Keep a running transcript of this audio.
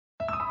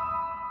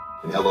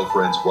Hello,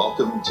 friends.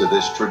 Welcome to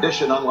this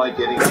tradition unlike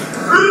any.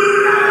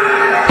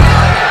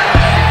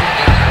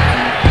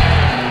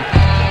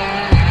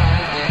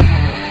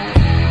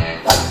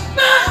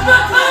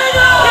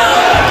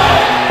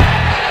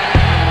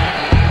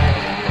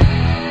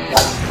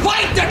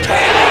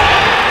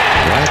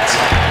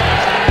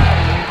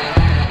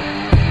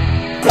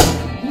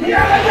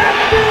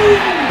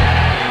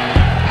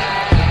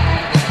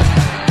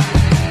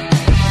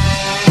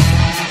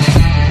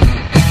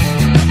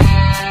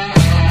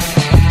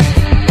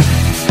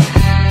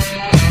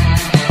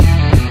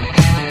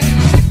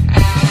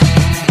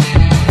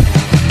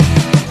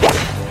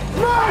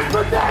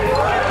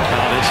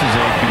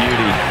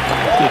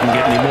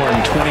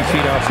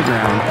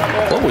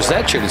 What was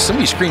that, Chair? Did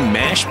somebody scream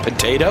mashed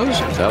potatoes?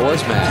 That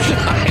was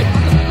mashed.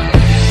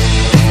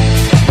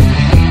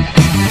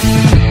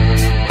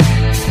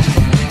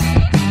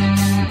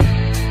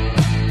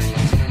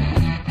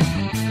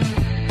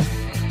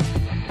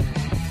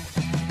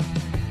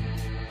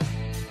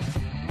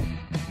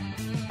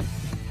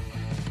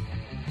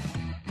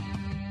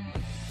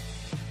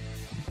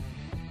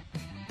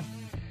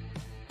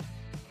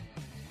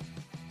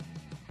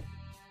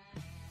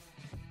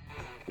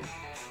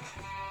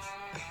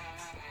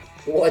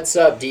 What's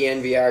up,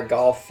 DNVR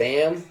Golf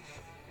fam?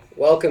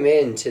 Welcome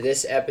in to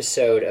this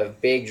episode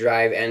of Big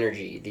Drive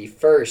Energy, the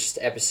first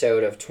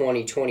episode of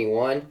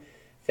 2021.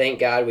 Thank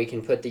God we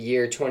can put the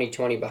year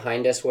 2020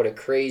 behind us. What a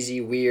crazy,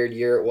 weird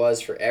year it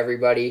was for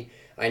everybody.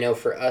 I know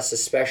for us,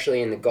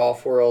 especially in the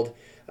golf world,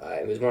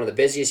 it was one of the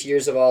busiest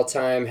years of all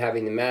time.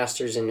 Having the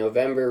Masters in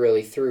November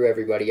really threw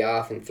everybody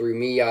off and threw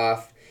me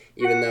off,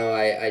 even though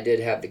I did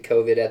have the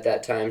COVID at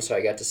that time, so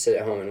I got to sit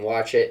at home and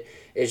watch it.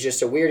 It's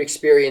just a weird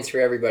experience for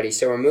everybody.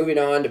 So we're moving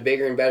on to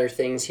bigger and better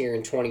things here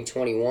in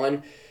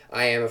 2021.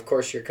 I am, of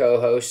course, your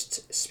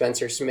co-host,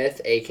 Spencer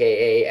Smith,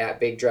 a.k.a. at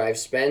Big Drive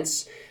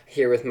Spence,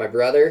 here with my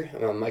brother,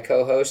 my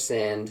co-host,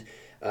 and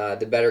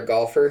the better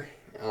golfer.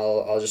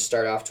 I'll just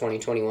start off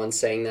 2021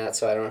 saying that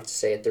so I don't have to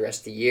say it the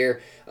rest of the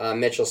year.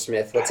 Mitchell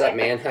Smith, what's up,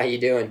 man? How you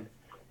doing?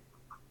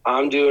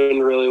 I'm doing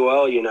really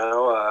well,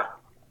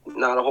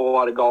 not a whole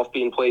lot of golf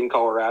being played in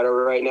Colorado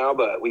right now,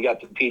 but we got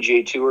the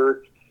PGA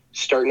Tour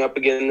starting up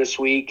again this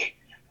week.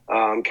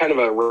 Kind of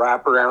a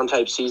wraparound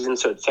type season,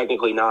 so it's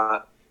technically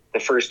not the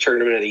first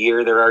tournament of the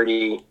year. They're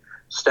already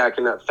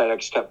stacking up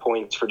FedEx Cup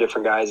points for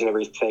different guys and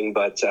everything,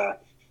 but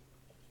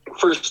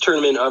first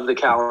tournament of the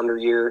calendar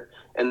year,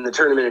 and the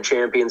Tournament of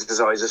Champions is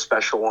always a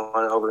special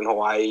one over in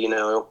Hawaii.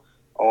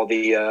 All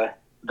the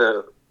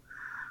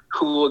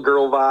hula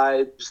girl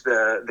vibes,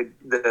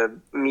 the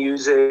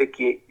music,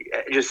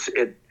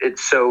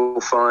 it's so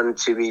fun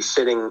to be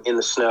sitting in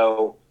the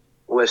snow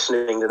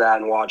listening to that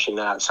and watching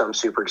that, so I'm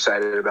super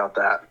excited about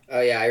that.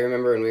 Oh yeah, I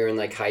remember when we were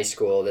in high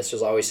school, this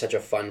was always such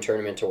a fun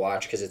tournament to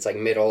watch because it's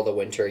middle of the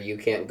winter, you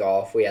can't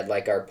golf. We had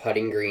our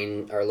putting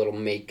green, our little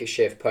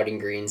makeshift putting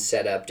green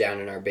set up down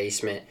in our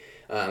basement,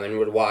 and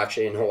would watch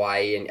in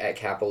Hawaii and at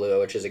Kapalua,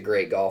 which is a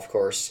great golf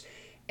course,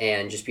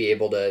 and just be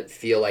able to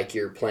feel like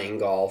you're playing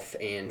golf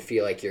and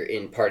feel like you're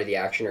in part of the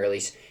action, or at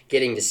least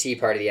getting to see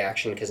part of the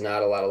action because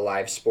not a lot of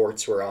live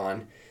sports were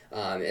on.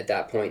 At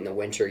that point in the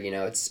winter,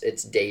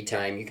 it's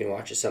daytime. You can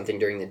watch something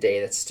during the day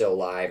that's still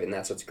live, and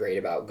that's what's great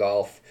about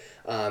golf.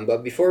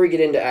 But before we get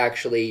into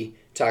actually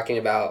talking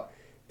about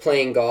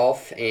playing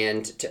golf,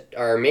 and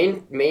our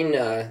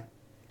main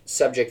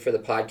subject for the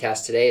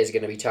podcast today is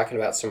going to be talking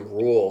about some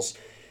rules.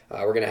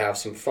 We're going to have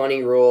some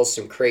funny rules,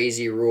 some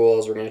crazy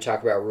rules. We're going to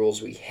talk about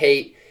rules we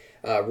hate,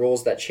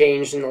 rules that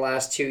changed in the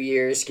last 2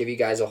 years, give you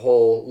guys a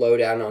whole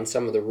lowdown on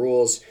some of the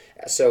rules.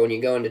 So when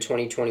you go into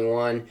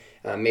 2021,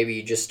 maybe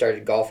you just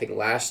started golfing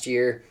last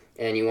year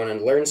and you want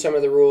to learn some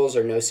of the rules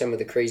or know some of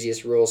the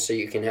craziest rules so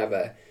you can have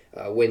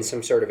win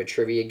some sort of a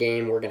trivia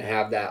game. We're going to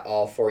have that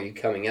all for you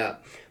coming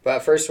up. But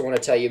first, I want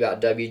to tell you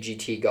about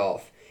WGT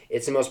Golf.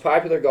 It's the most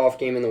popular golf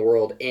game in the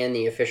world and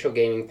the official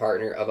gaming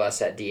partner of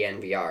us at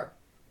DNVR.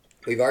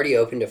 We've already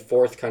opened a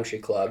 4th country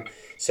club.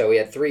 So we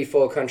had 3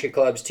 full country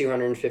clubs,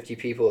 250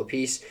 people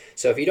apiece.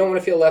 So if you don't want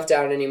to feel left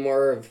out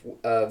anymore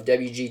of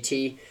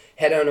WGT,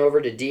 head on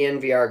over to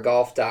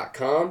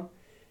dnvrgolf.com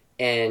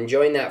and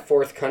join that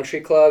 4th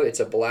country club. It's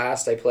a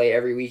blast. I play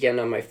every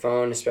weekend on my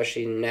phone,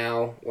 especially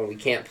now when we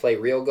can't play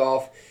real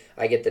golf.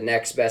 I get the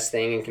next best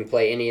thing and can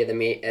play any of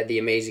the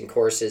amazing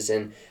courses.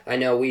 And I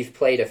know we've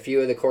played a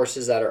few of the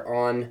courses that are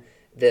on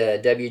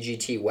the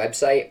WGT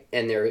website,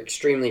 and they're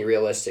extremely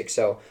realistic.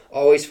 So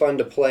always fun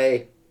to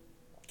play.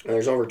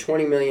 There's over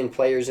 20 million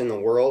players in the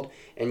world,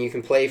 and you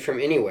can play from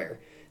anywhere.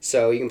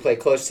 So you can play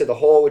close to the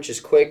hole, which is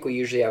quick. We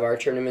usually have our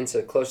tournaments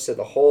close to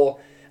the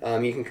hole.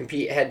 You can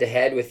compete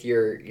head-to-head with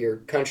your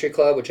country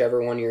club, whichever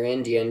one you're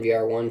in,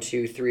 DNVR 1,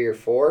 2, 3, or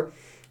 4.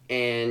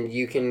 And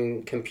you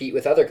can compete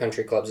with other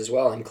country clubs as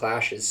well in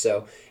clashes.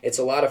 So it's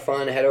a lot of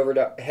fun. Head over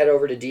to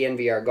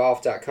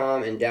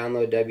dnvrgolf.com and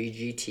download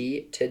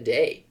WGT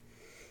today.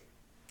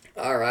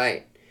 All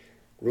right.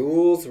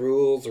 Rules.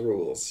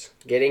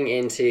 Getting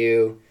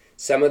into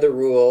some of the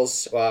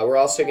rules. We're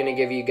also going to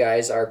give you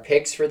guys our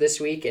picks for this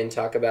week and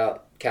talk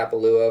about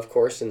Kapalua, of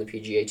course, and the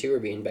PGA Tour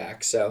being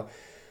back. So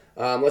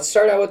Let's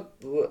start out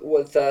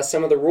with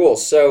some of the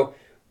rules. So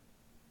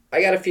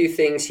I got a few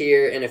things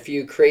here and a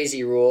few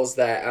crazy rules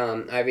that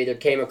I've either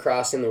came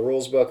across in the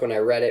rules book when I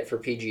read it for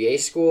PGA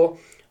school,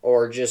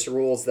 or just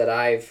rules that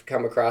we've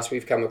come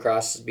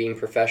across as being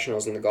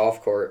professionals in the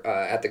golf court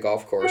at the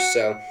golf course.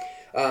 So,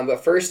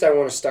 but first I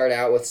want to start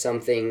out with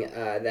something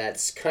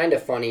that's kind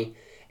of funny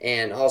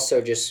and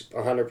also just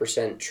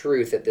 100%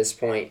 truth at this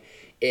point.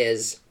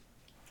 Is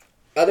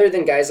other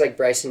than guys like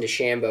Bryson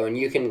DeChambeau, and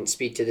you can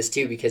speak to this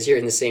too because you're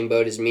in the same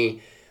boat as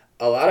me,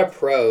 a lot of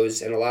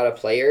pros and a lot of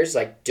players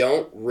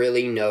don't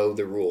really know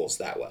the rules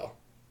that well.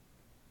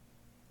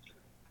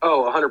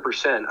 Oh,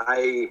 100%.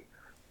 I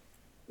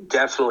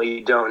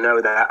definitely don't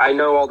know that. I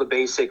know all the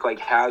basic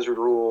hazard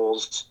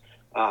rules,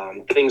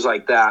 things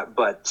like that,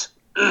 but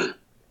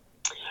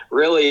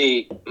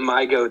really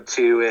my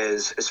go-to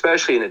is,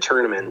 especially in a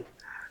tournament,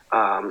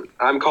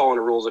 I'm calling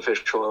a rules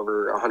official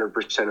over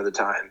 100% of the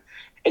time.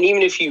 And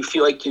even if you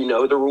feel like you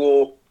know the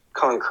rule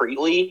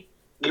concretely,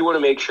 you want to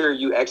make sure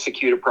you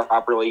execute it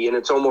properly. And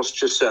it's almost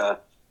just a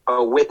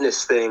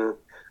witness thing.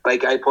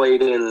 Like I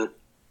played in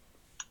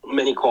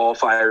many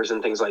qualifiers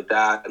and things like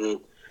that. And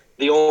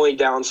the only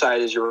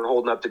downside is you're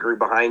holding up the group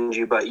behind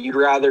you, but you'd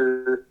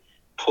rather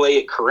play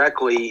it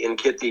correctly and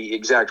get the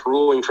exact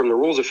ruling from the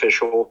rules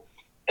official.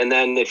 And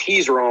then if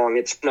he's wrong,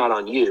 it's not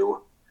on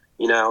you.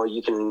 You know,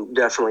 you can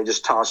definitely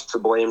just toss the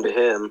blame to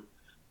him.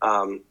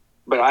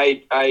 But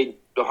I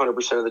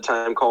 100% of the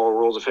time call a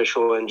rules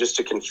official and just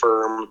to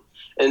confirm.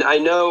 And I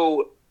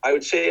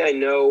would say I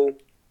know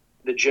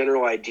the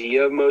general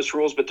idea of most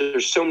rules, but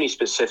there's so many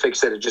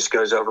specifics that it just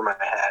goes over my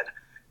head.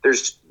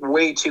 There's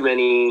way too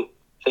many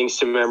things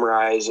to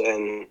memorize,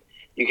 and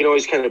you can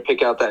always kind of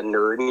pick out that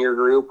nerd in your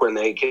group when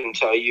they can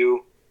tell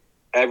you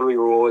every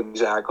rule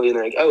exactly, and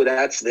they're like, oh,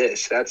 that's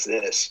this.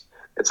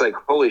 It's like,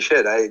 holy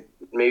shit,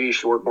 maybe you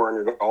should work more on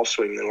your golf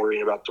swing than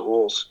worrying about the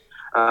rules.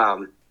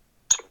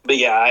 But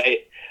yeah,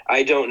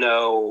 I don't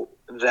know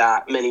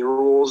that many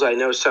rules. I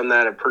know some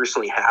that have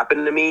personally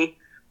happened to me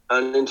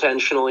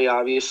unintentionally,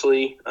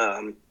 obviously.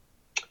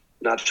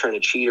 Not trying to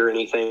cheat or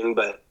anything,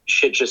 but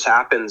shit just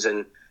happens,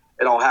 and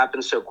it all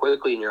happens so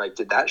quickly, and you're like,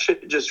 did that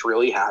shit just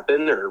really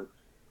happen? Or,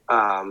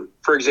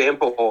 for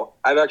example,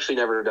 I've actually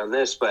never done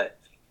this, but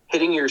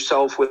hitting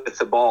yourself with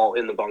the ball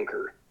in the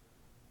bunker.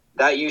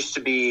 That used to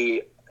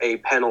be a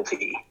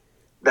penalty.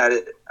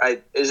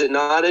 Is it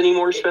not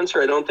anymore,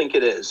 Spencer? I don't think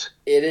it is.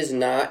 It is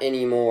not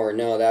anymore.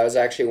 No, that was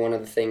actually one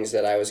of the things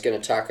that I was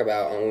going to talk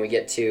about when we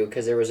get to,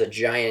 because there was a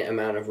giant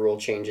amount of rule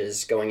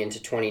changes going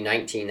into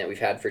 2019 that we've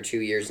had for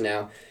 2 years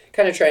now.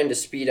 Kind of trying to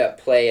speed up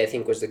play, I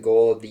think, was the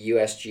goal of the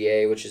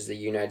USGA, which is the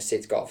United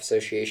States Golf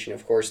Association,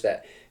 of course,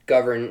 that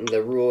govern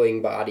the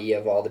ruling body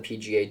of all the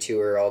PGA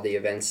Tour, all the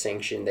events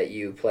sanctioned that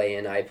you play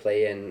in, I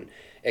play in,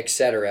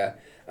 etc.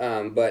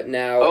 But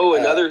now... Oh,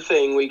 another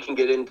thing we can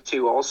get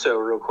into also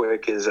real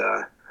quick is,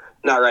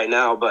 not right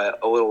now, but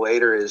a little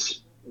later,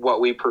 is what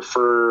we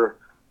prefer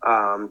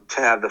to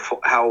have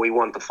how we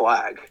want the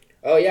flag.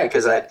 Oh, yeah.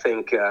 Because I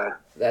think...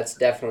 that's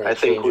definitely a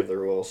change of the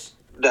rules.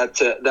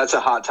 That's a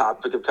hot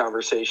topic of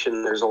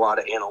conversation. There's a lot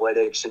of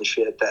analytics and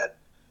shit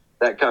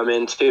that come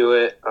into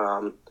it.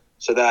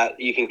 So that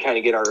you can kind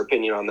of get our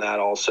opinion on that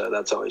also.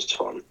 That's always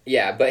fun.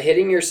 Yeah, but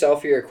hitting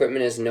yourself or your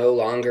equipment is no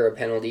longer a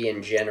penalty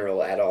in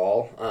general at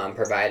all,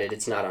 provided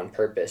it's not on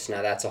purpose.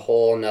 Now, that's a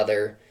whole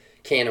nother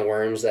can of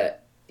worms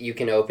that you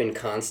can open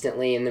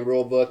constantly in the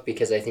rule book,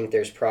 because I think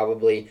there's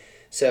probably...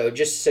 So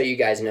just so you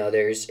guys know,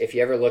 if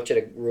you ever looked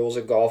at rules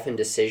of golf and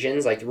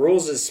decisions, the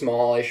rules is a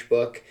smallish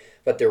book,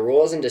 but the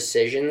rules and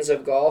decisions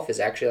of golf is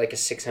actually like a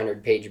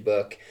 600-page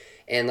book.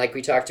 And like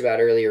we talked about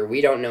earlier,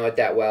 we don't know it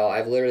that well.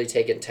 I've literally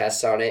taken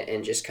tests on it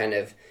and just kind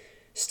of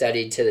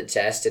studied to the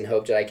test and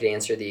hoped that I could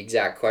answer the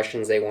exact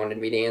questions they wanted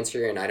me to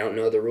answer, and I don't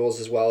know the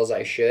rules as well as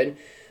I should.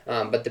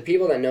 But the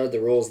people that know the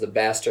rules the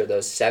best are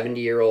those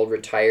 70-year-old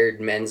retired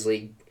men's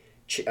league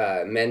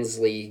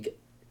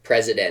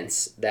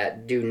presidents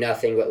that do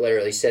nothing but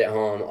literally sit at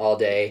home all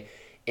day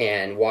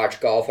and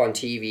watch golf on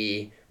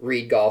TV,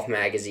 read golf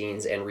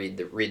magazines, and read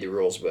the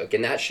rules book.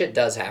 And that shit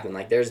does happen.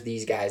 There's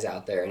these guys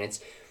out there, and it's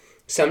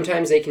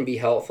sometimes they can be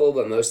helpful,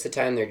 but most of the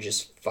time they're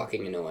just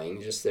fucking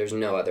annoying. There's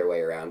no other way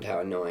around how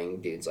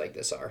annoying dudes like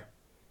this are.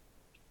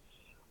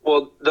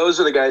 Well, those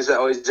are the guys that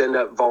always end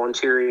up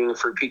volunteering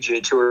for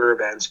PGA Tour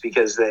events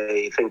because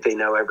they think they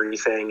know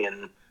everything,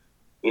 and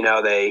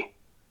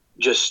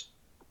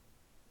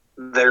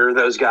they're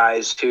those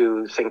guys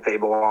who think they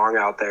belong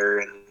out there,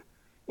 and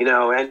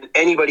and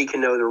anybody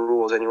can know the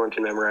rules. Anyone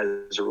can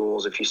memorize the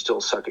rules if you still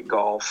suck at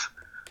golf.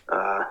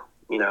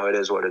 It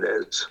is what it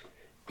is.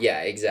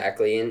 Yeah,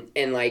 exactly.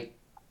 And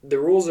the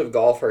rules of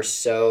golf are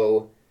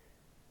so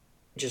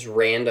just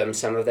random.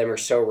 Some of them are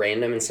so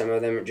random, and some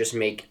of them just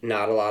make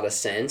not a lot of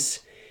sense.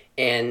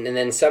 And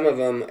then some of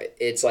them,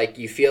 it's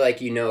you feel like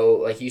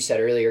like you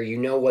said earlier,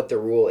 what the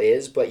rule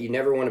is, but you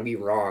never want to be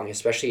wrong,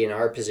 especially in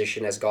our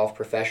position as golf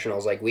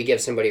professionals. We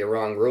give somebody a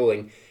wrong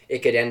ruling, it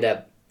could end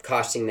up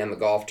costing them a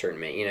golf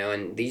tournament,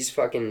 and these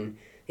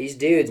these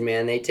dudes,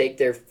 man, they take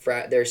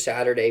their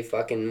Saturday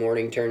fucking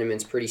morning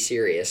tournaments pretty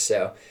serious.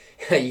 So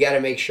you got to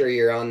make sure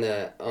you're on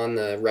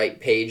the right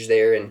page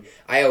there. And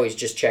I always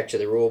just check to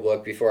the rule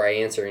book before I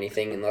answer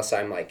anything, unless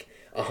I'm like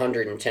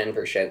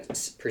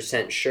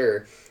 110%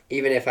 sure.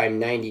 Even if I'm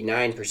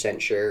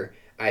 99% sure,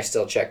 I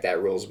still check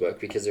that rules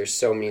book because there's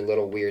so many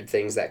little weird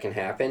things that can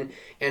happen.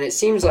 And it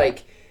seems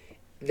like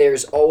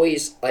there's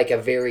always like a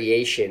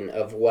variation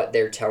of what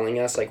they're telling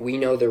us. Like we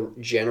know the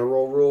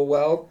general rule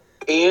well.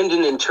 And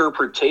an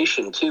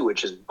interpretation too,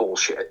 which is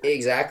bullshit.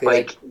 Exactly.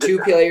 Like two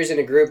players in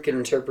a group can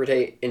interpret.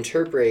 I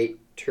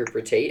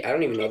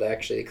don't even know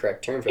the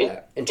correct term for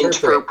that.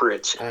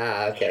 Interpret.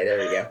 Okay, there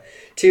we go.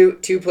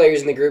 Two players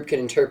in the group can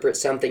interpret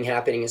something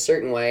happening a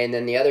certain way, and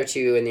then the other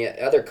two in the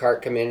other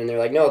cart come in and they're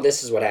like, no,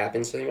 this is what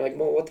happened. So you're like,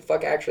 well, what the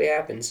fuck actually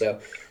happened? So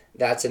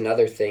that's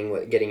another thing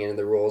with getting into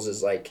the rules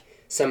is like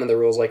some of the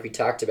rules like we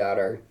talked about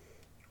are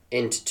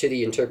to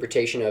the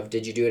interpretation of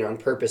did you do it on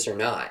purpose or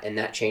not, and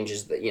that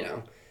changes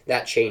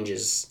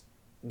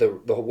the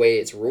way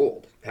it's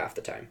ruled half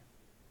the time.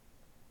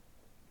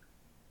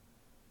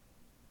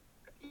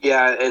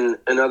 Yeah, and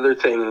another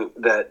thing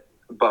that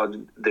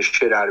bugged the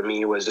shit out of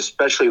me was,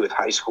 especially with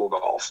high school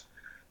golf,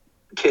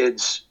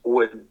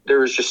 there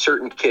was just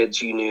certain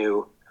kids you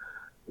knew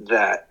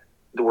that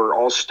were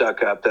all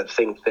stuck up that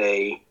think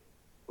they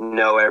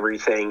know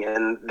everything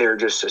and they're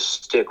just a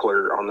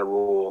stickler on the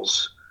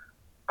rules.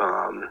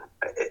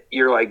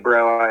 You're like,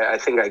 bro, I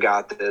think I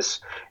got this.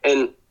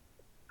 And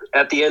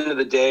at the end of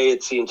the day,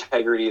 it's the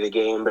integrity of the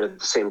game, but at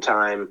the same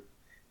time,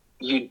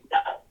 you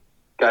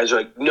guys are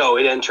like, no,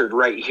 it entered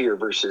right here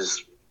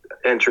versus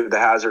entered the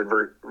hazard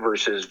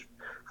versus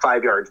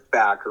 5 yards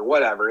back or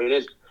whatever.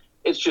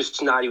 It's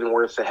just not even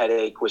worth the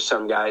headache with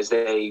some guys.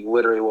 They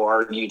literally will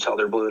argue till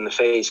they're blue in the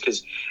face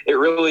because it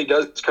really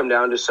does come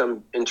down to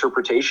some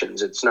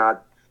interpretations. It's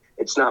not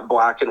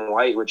black and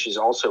white, which is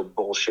also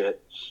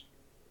bullshit.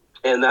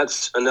 And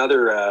that's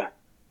another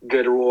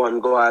good rule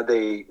I'm glad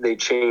they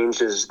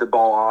changed is the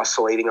ball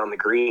oscillating on the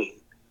green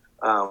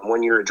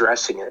when you're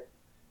addressing it.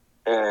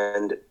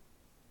 And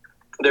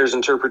there's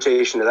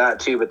interpretation to that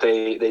too, but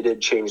they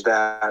did change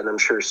that, and I'm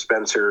sure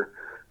Spencer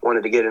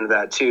wanted to get into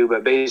that too.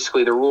 But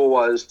basically the rule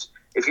was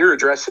if you're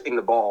addressing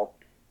the ball,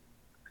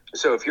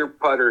 so if your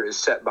putter is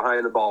set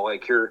behind the ball,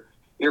 like you're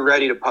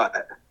ready to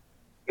putt,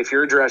 if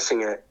you're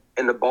addressing it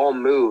and the ball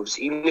moves,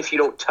 even if you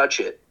don't touch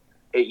it,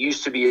 it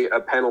used to be a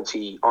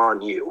penalty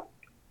on you,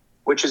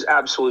 which is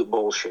absolute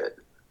bullshit.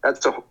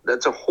 That's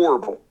a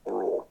horrible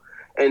rule.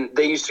 And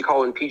they used to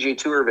call in PGA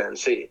Tour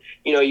events. You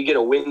get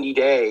a windy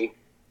day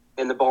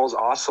and the ball's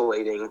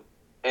oscillating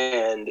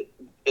and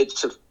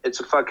it's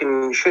a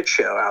fucking shit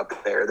show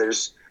out there.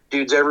 There's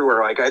dudes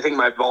everywhere like, I think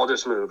my ball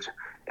just moved.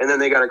 And then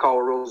they got to call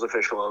a rules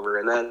official over.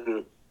 And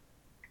then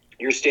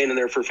you're standing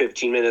there for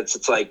 15 minutes.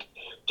 It's like,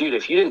 dude,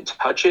 if you didn't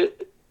touch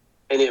it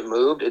and it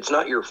moved, it's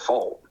not your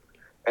fault.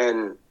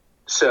 And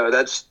so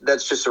that's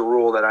just a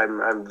rule that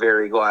I'm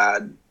very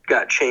glad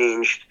got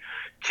changed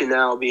to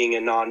now being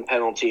a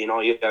non-penalty, and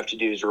all you have to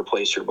do is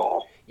replace your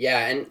ball.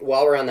 Yeah, and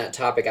while we're on that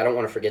topic, I don't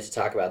want to forget to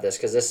talk about this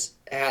because this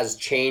has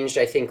changed,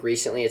 I think,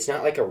 recently. It's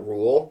not like a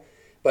rule,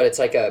 but it's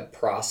like a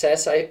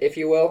process, if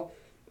you will.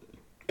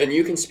 And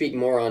you can speak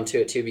more onto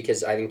it, too,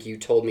 because I think you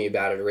told me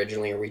about it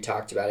originally, or we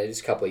talked about it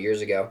just a couple of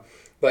years ago.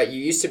 But you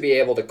used to be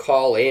able to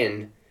call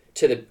in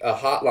to a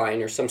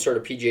hotline or some sort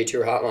of PGA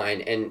Tour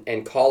hotline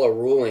and call a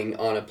ruling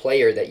on a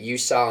player that you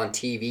saw on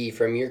TV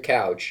from your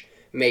couch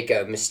make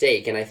a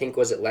mistake. And I think,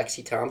 was it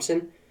Lexi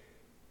Thompson?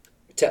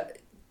 To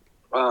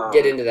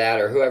get into that,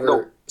 or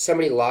whoever,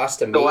 somebody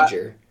lost a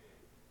major.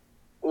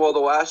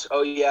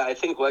 I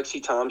think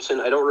Lexi Thompson,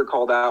 I don't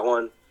recall that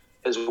one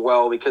as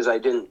well because I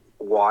didn't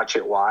watch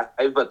it live,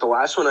 but the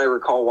last one I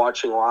recall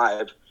watching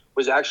live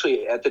was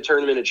actually at the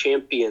Tournament of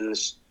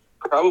Champions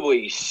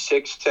probably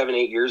 6, 7,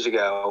 8 years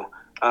ago.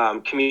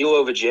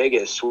 Camilo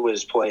Villegas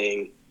was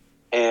playing,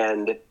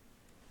 and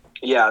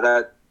yeah,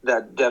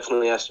 that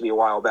definitely has to be a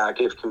while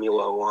back if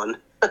Camilo won.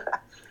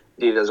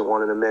 He doesn't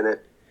won in a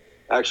minute.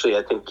 Actually,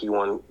 I think he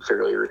won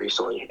fairly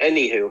recently.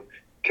 Anywho,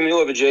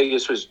 Camilo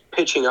Villegas was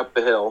pitching up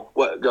the hill.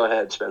 What? Go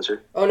ahead,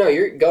 Spencer. Oh no,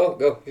 you're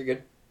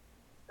good.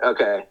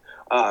 Okay.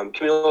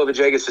 Camilo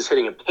Villegas is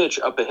hitting a pitch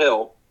up a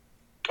hill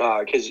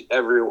because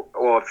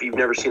if you've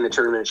never seen the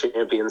Tournament of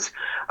Champions,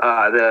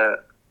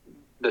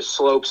 the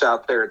slopes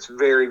out there, it's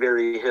very,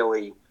 very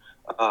hilly.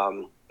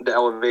 The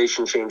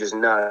elevation change is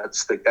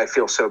nuts. I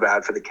feel so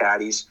bad for the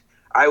caddies.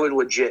 I would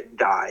legit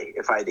die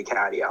if I had to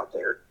caddy out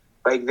there.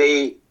 Like,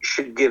 they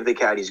should give the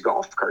caddies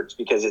golf carts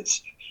because it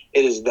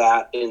is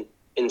that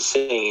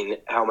insane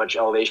how much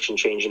elevation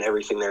change and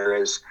everything there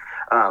is.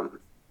 But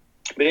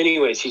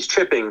anyways, he's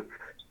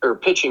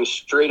pitching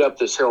straight up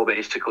this hill,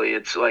 basically.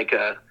 It's like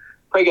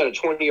probably got a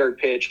 20-yard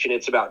pitch, and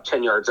it's about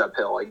 10 yards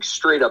uphill, like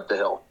straight up the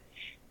hill.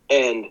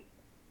 And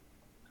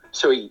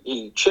so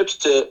he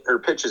chips it or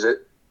pitches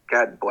it.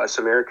 God bless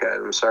America.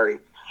 I'm sorry.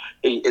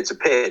 It's a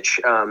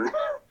pitch.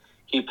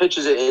 He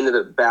pitches it into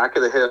the back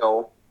of the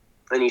hill,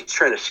 and he's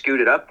trying to scoot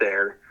it up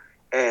there.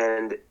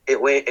 And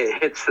it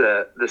hits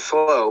the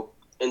slope,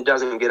 and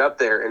doesn't get up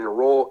there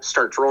and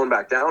starts rolling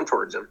back down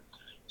towards him.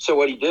 So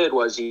what he did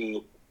was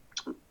he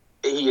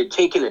had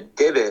taken a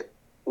divot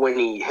when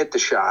he hit the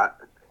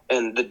shot,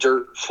 and the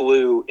dirt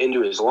flew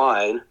into his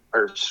line,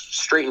 or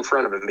straight in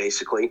front of him,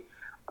 basically.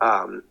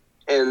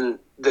 And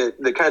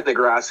the kind of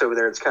grass over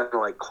there, it's kind of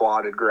like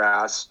clotted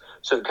grass,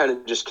 so it kind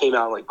of just came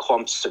out like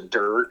clumps of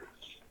dirt.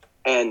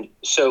 And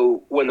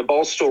so when the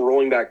ball's still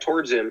rolling back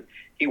towards him,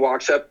 he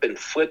walks up and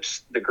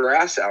flips the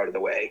grass out of the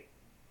way,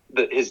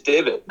 his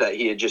divot that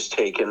he had just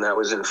taken that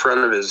was in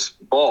front of his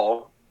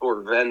ball,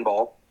 or Venn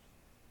ball.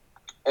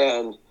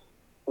 And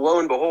lo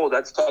and behold,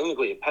 that's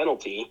technically a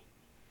penalty,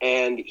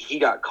 and he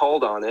got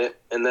called on it.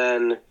 And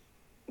then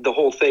the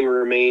whole thing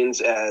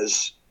remains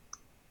as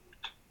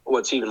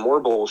what's even more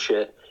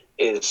bullshit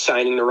is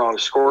signing the wrong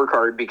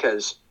scorecard,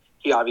 because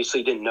he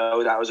obviously didn't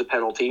know that was a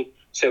penalty.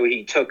 So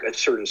he took a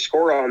certain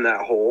score on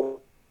that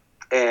hole,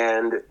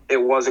 and it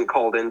wasn't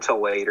called in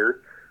till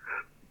later.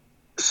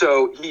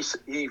 So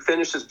he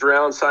finished his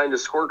round, signed a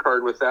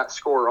scorecard with that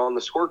score on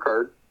the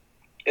scorecard,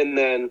 and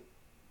then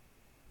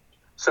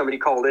somebody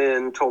called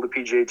in, told the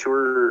PGA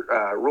Tour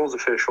rules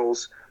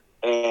officials,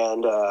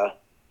 and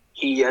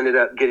he ended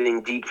up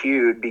getting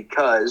DQ'd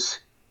because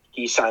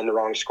he signed the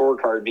wrong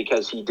scorecard,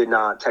 because he did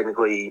not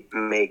technically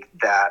make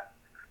that.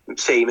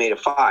 Say he made a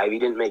 5. He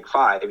didn't make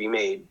 5. He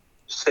made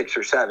 6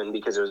 or 7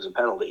 because it was a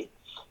penalty.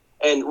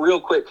 And real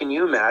quick, can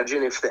you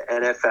imagine if the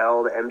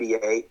NFL, the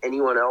NBA,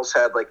 anyone else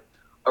had like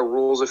a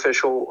rules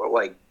official,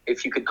 like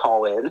if you could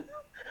call in?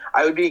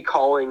 I would be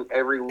calling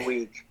every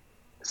week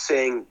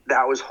saying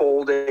that was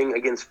holding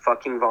against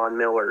fucking Von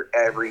Miller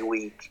every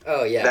week.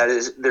 Oh, yeah.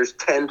 There's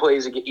 10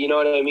 plays again. You know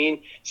what I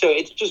mean? So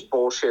it's just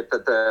bullshit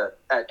that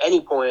at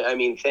any point, I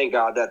mean, thank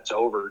God that's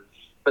over,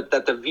 but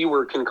that the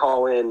viewer can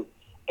call in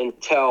and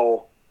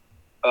tell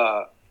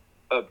a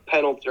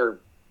penalty, or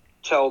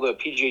tell the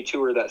PGA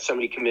Tour that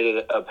somebody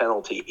committed a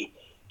penalty.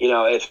 You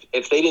know,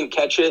 if they didn't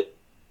catch it,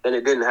 then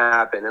it didn't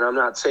happen. And I'm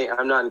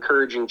not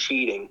encouraging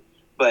cheating,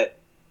 but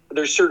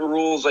there's certain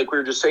rules, like we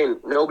were just saying,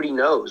 nobody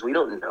knows. We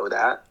don't know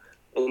that.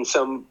 And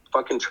some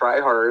fucking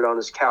tryhard on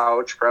his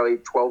couch, probably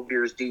 12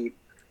 beers deep,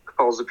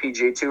 calls the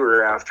PGA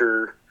Tour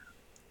after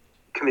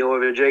Camilo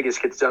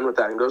Villegas gets done with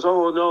that and goes,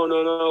 oh,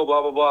 no,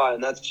 blah, blah, blah.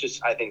 And that's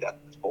just, I think that's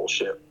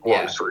bullshit,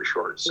 long story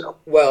short. So.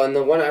 Well, and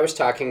the one I was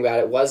talking about,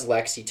 it was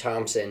Lexi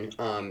Thompson.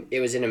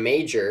 It was in a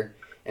major,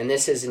 and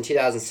this is in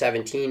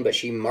 2017, but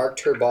she marked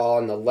her ball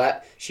on the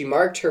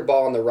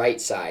right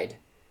side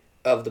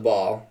of the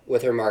ball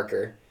with her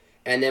marker.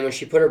 And then when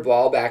she put her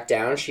ball back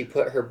down, she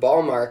put her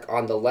ball mark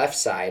on the left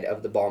side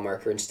of the ball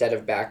marker instead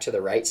of back to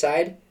the right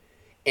side.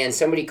 And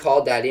somebody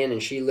called that in,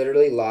 and she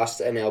literally lost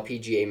an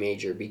LPGA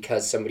major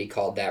because somebody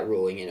called that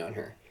ruling in on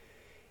her.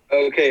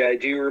 Okay, I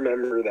do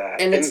remember that.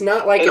 And it's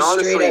not like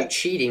honestly, straight up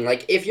cheating.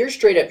 Like, if you're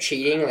straight up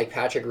cheating, like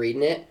Patrick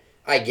reading it,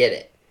 I get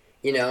it.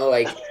 You know,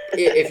 like,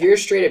 if you're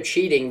straight up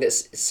cheating,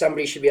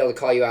 somebody should be able to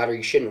call you out, or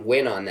you shouldn't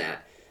win on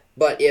that.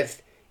 But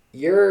if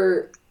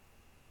you're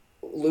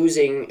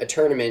losing a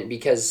tournament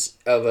because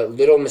of a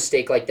little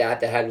mistake like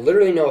that had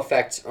literally no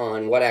effect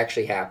on what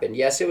actually happened.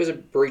 Yes, it was a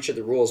breach of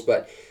the rules,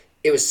 but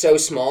it was so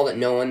small that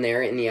no one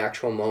there in the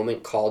actual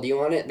moment called you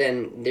on it,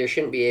 then there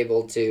shouldn't be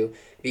able to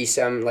be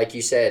some, like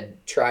you said,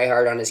 try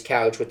hard on his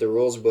couch with the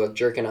rules book,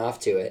 jerking off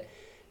to it,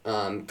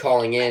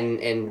 calling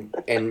in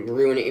and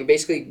ruining,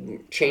 basically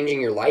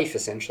changing your life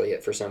essentially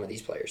for some of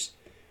these players.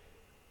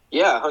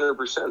 Yeah,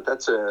 100%.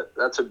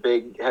 That's a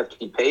big,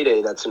 hefty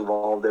payday that's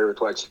involved there with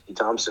Lexi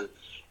Thompson.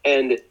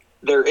 And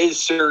there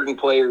is certain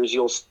players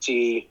you'll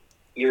see,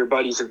 your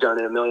buddies have done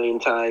it a million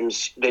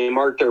times. They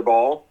mark their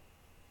ball,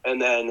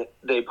 and then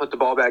they put the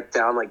ball back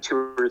down like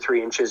 2 or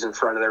 3 inches in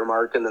front of their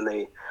mark, and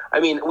then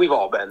we've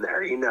all been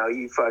there. You know,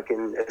 you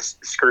fucking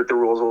skirt the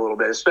rules a little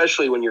bit,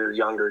 especially when you're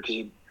younger,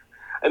 because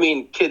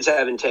kids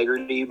have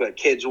integrity, but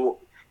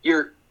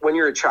when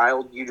you're a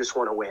child, you just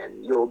want to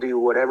win. You'll do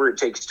whatever it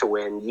takes to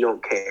win. You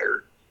don't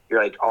care.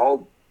 You're like,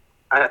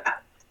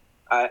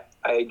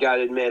 I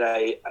gotta admit,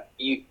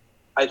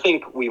 I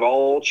think we've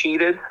all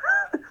cheated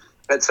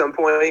at some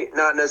point.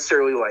 Not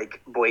necessarily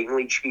like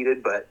blatantly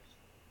cheated, but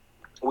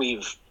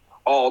we've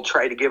all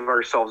tried to give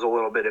ourselves a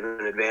little bit of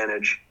an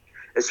advantage.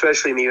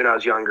 Especially me when I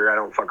was younger. I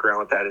don't fuck around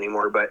with that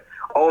anymore. But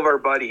all of our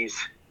buddies,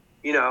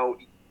 you know,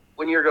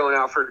 when you're going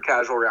out for a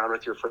casual round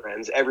with your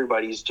friends,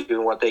 everybody's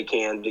doing what they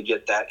can to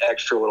get that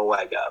extra little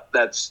leg up.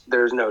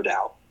 There's no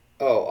doubt.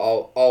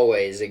 Oh,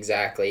 always,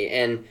 exactly.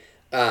 And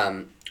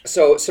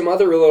so some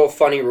other little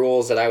funny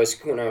rules that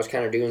when I was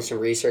kind of doing some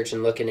research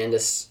and looking into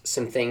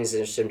some things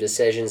and some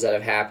decisions that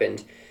have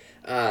happened.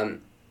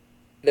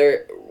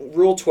 There,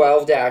 Rule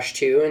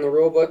 12-2 in the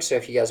rule book. So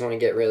if you guys want to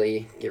get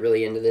really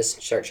into this,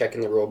 start checking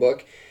the rule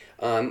book.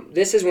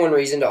 This is one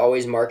reason to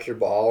always mark your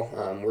ball.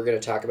 We're going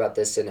to talk about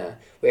this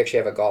we actually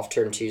have a golf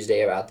turn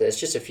Tuesday about this.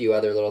 Just a few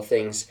other little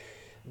things,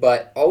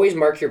 but always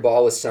mark your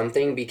ball with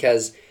something,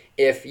 because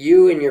if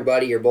you and your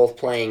buddy are both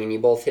playing and you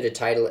both hit a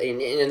title, and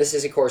this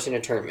is, of course, in a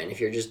tournament, if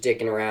you're just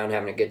dicking around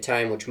having a good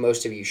time, which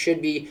most of you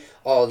should be,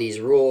 all these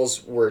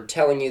rules, we're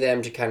telling you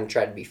them to kind of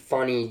try to be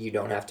funny. You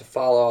don't have to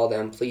follow all of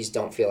them. Please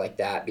don't feel like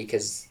that,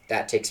 because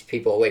that takes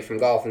people away from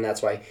golf, and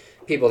that's why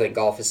people think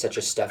golf is such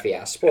a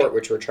stuffy-ass sport,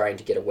 which we're trying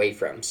to get away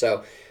from.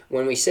 So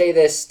when we say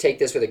this, take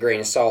this with a grain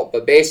of salt.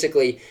 But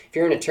basically, if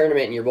you're in a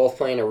tournament and you're both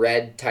playing a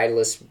red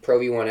Titleist Pro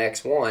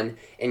V1X1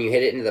 and you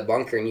hit it into the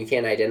bunker and you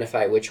can't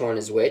identify which one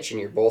is which and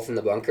you're both in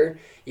the bunker,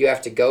 you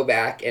have to go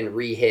back and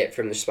re-hit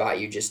from the spot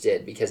you just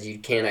did, because you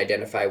can't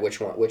identify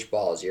which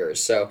ball is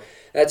yours. So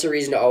that's a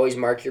reason to always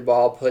mark your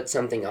ball, put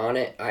something on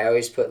it. I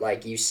always put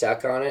like "you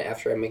suck" on it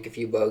after I make a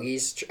few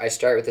bogeys. I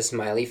start with a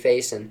smiley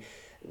face, and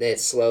it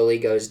slowly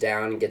goes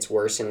down and gets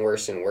worse and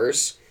worse and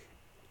worse.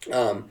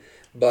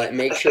 But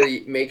make sure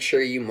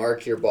you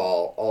mark your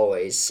ball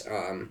always.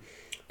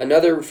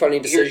 Another funny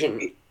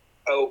decision.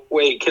 Oh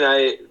wait, can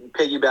I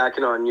piggyback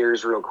on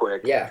yours real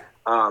quick? Yeah.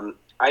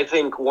 I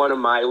think one of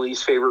my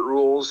least favorite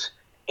rules,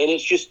 and it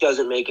just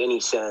doesn't make any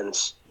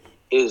sense,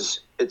 is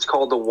it's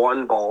called the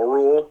one ball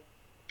rule.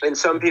 And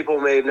some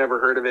people may have never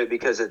heard of it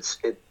because it's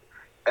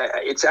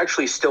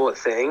actually still a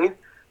thing,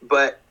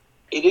 but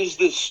it is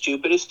the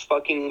stupidest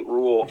fucking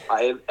rule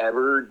I have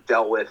ever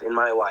dealt with in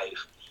my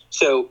life.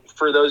 So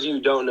for those of you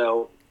who don't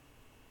know,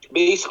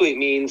 basically it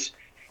means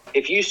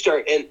if you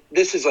start, and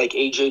this is like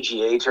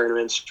AJGA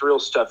tournaments, real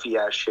stuffy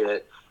ass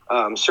shit,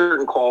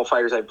 certain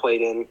qualifiers I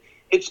played in,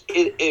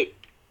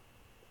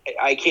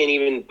 I can't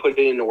even put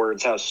it into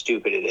words how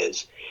stupid it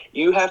is.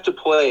 You have to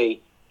play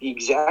the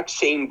exact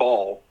same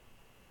ball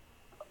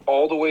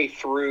all the way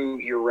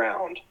through your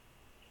round.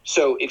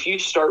 So if you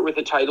start with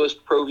a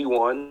Titleist Pro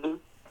V1,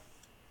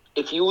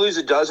 if you lose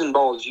a dozen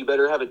balls, you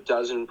better have a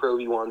dozen Pro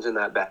V1s in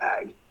that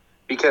bag,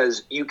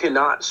 because you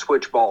cannot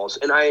switch balls.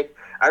 And I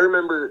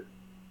remember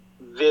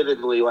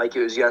vividly, like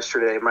it was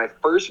yesterday, my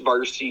first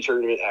varsity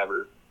tournament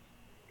ever.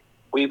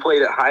 We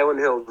played at Highland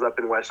Hills up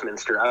in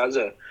Westminster. I was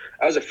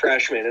a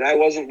freshman, and I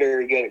wasn't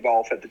very good at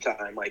golf at the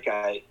time. Like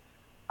I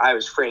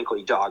was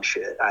frankly dog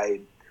shit. I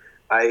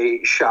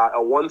shot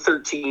a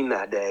 113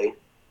 that day,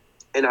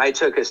 and I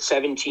took a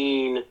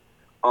 17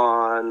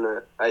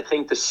 on, I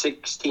think, the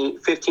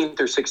 15th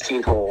or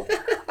 16th hole.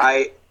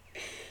 I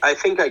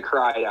think I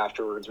cried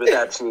afterwards, but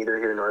that's neither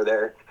here nor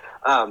there.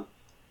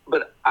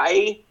 But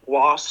I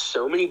lost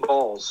so many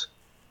balls.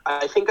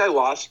 I think I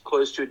lost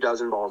close to a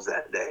dozen balls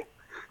that day.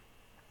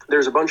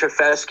 There's a bunch of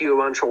fescue, a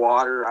bunch of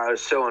water. I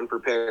was so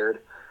unprepared.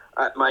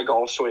 My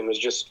golf swing was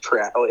just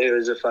it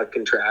was a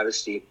fucking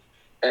travesty.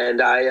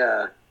 And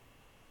I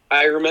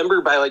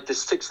remember by like the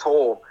sixth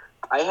hole,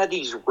 I had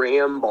these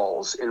ram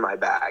balls in my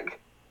bag.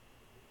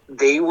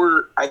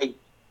 I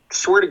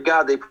swear to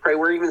God, they probably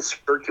weren't even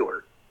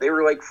circular. They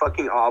were like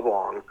fucking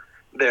oblong.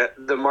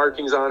 The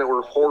markings on it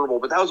were horrible,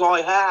 but that was all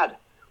I had.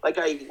 Like,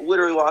 I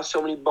literally lost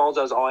so many balls,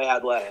 that was all I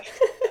had left.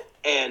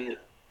 And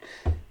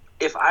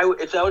if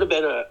that would have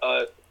been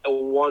a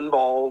one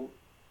ball,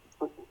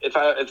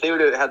 if they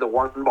would have had the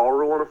one ball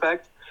rule in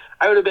effect,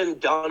 I would have been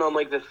done on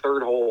like the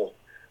third hole.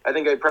 I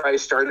think I probably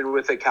started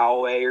with a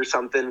Callaway or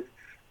something,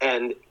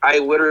 and I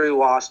literally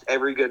lost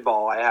every good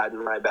ball I had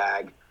in my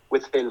bag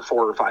within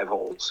 4 or 5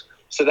 holes.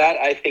 So that,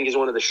 I think, is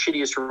one of the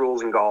shittiest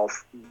rules in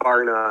golf,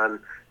 bar none.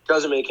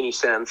 Doesn't make any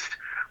sense.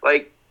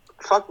 Like,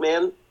 fuck,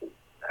 man.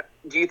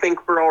 Do you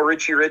think we're all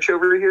Richie Rich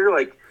over here?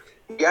 Like,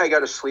 yeah, I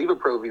got a sleeve of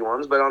Pro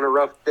V1s, but on a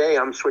rough day,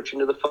 I'm switching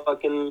to the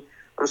Slozengers.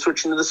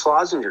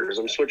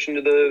 I'm switching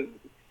to the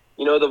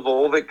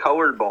Volvic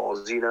colored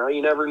balls.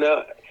 You never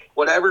know.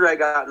 Whatever I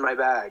got in my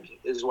bag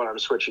is what I'm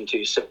switching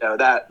to. So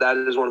that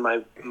is one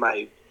of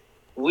my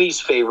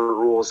least favorite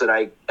rules that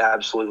I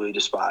absolutely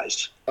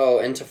despise. Oh,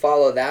 and to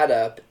follow that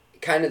up,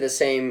 kind of the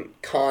same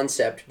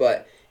concept,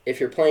 but if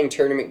you're playing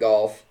tournament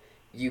golf,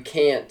 you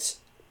can't,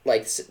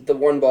 like, the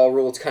one ball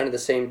rule, it's kind of the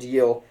same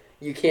deal.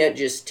 You can't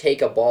just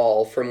take a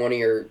ball from one of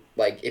your,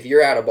 like, if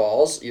you're out of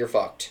balls, you're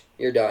fucked.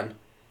 You're done.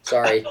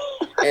 Sorry.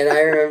 And I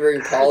remember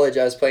in college,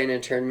 I was playing in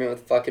a tournament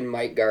with fucking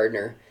Mike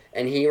Gardner,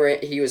 and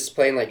he was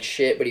playing like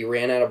shit, but he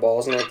ran out of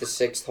balls in like the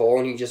 6th hole,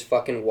 and he just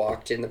fucking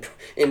walked into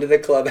the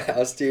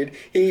clubhouse, dude.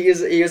 He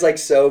was like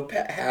so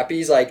happy.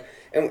 He's like,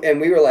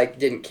 and we were like,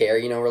 didn't care,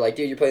 we're like,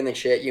 dude, you're playing like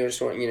shit. You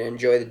just want,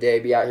 enjoy the day,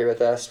 be out here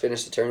with us,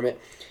 finish the tournament.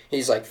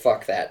 He's like,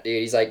 fuck that,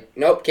 dude. He's like,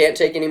 nope, can't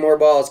take any more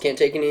balls, can't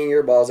take any of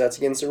your balls. That's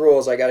against the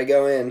rules. I got to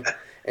go in.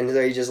 And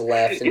so he just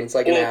left, and it's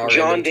like an hour.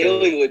 John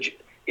Daly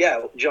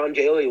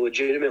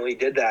legitimately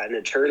did that in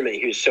a tournament.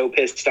 He was so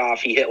pissed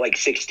off, he hit like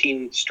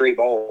 16 straight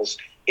balls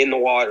in the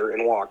water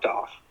and walked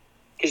off.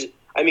 Because,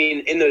 I mean,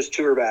 in those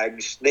tour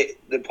bags,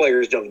 the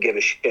players don't give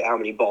a shit how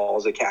many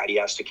balls a caddy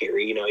has to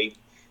carry.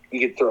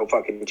 You could throw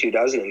fucking 2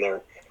 dozen in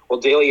there. Well,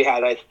 Daly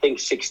had, I think,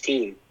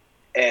 16.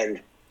 And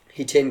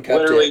he tin cupped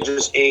literally it.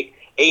 Just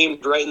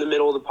aimed right in the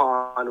middle of the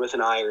pond with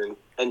an iron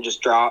and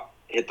just drop,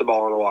 hit the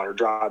ball in the water,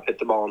 drop, hit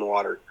the ball in the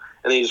water.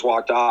 And then he just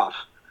walked off.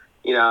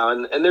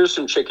 And there's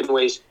some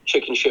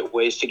chicken shit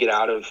ways to get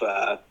out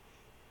of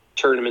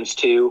tournaments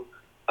too.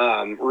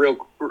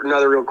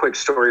 Another real quick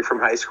story from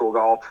high school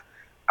golf.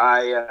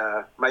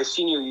 my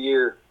senior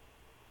year,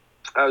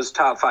 I was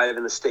top 5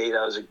 in the state.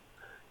 I was a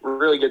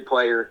really good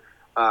player,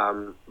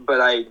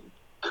 but I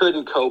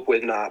couldn't cope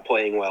with not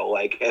playing well.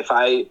 Like, if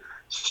I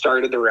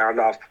started the round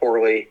off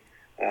poorly,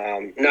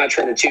 not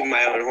trying to toot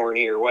my own horn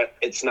here,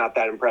 it's not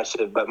that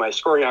impressive, but my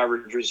scoring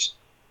average was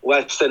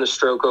less than a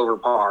stroke over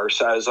par,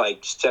 so I was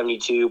like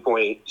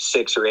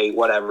 72.6 or 8,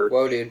 whatever.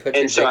 Whoa, dude, put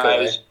your dick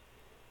away.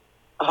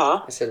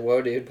 I said,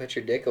 whoa, dude, put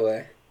your dick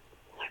away.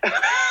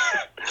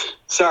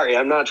 Sorry,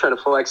 I'm not trying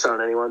to flex on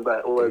anyone,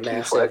 but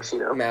low-key flex,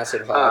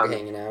 Massive hog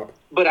hanging out.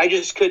 But I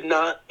just could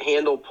not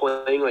handle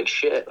playing like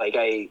shit. Like,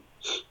 I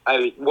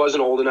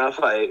wasn't old enough.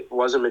 I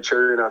wasn't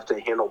mature enough to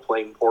handle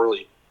playing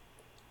poorly.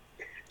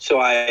 So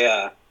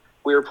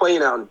we were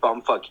playing out in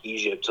bumfuck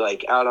Egypt,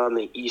 like out on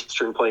the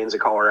eastern plains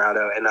of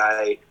Colorado, and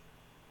I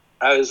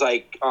was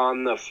like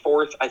on the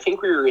 4th. I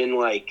think we were in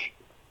like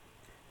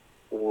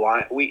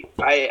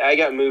I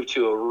got moved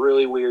to a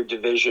really weird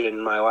division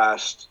in my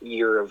last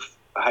year of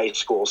high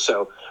school,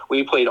 so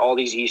we played all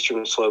these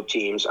eastern slope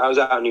teams. I was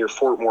out near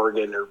Fort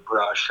Morgan or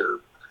Brush or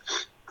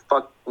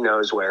fuck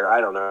knows where.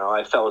 I don't know.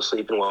 I fell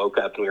asleep and woke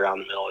up, and we were out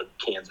in the middle of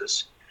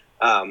Kansas.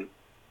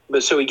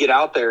 But so we get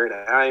out there,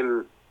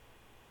 and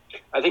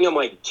I think I'm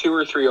like 2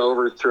 or 3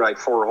 over through like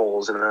 4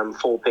 holes, and I'm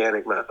full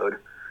panic mode.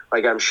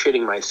 Like, I'm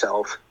shitting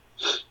myself.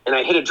 And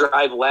I hit a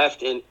drive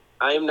left, and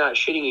I am not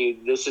shitting you.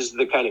 This is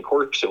the kind of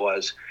course it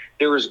was.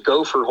 There was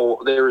gopher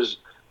hole. There was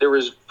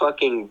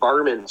fucking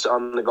varmints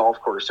on the golf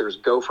course. There was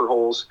gopher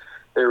holes.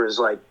 There was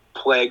like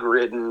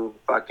plague-ridden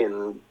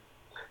fucking,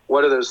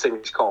 what are those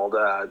things called?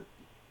 I'm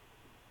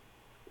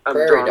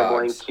drawing a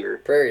blank here.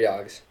 Prairie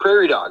dogs.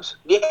 Prairie dogs.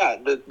 Yeah,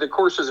 the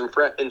course was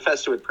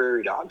infested with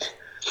prairie dogs.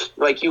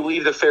 Like, you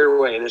leave the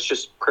fairway and it's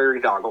just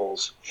prairie dog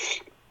holes.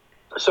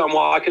 So I'm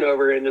walking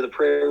over into the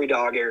prairie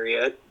dog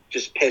area,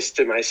 just pissed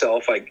at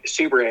myself, like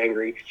super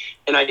angry.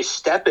 And I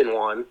step in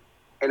one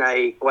and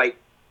I like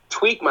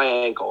tweak my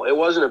ankle. It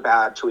wasn't a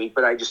bad tweak,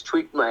 but I just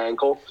tweaked my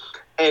ankle.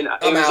 And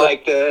it was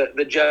like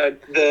the judge,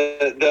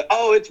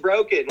 oh, it's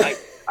broken. Like,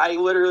 I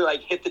literally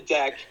like hit the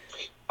deck,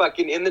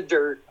 fucking in the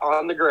dirt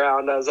on the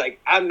ground. I was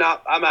like, I'm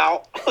out.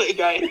 Like,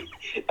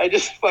 I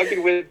just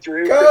fucking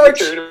withdrew from the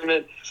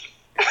tournament.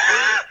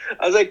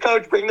 I was like,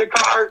 Coach, bring the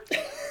cart.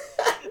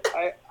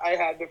 I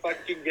had to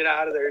fucking get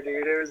out of there,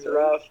 dude. It was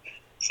rough.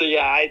 So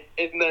yeah,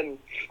 and then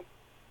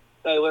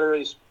I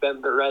literally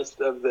spent the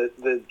rest of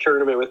the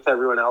tournament with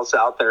everyone else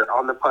out there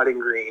on the putting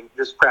green,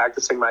 just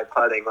practicing my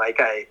putting. Like,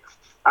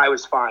 I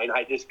was fine.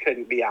 I just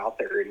couldn't be out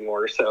there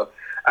anymore. So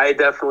I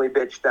definitely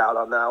bitched out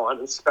on that one.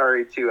 I'm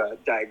sorry to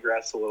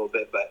digress a little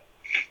bit, but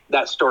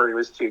that story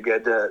was too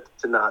good to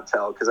not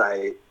tell, because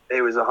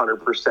it was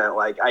 100%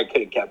 like I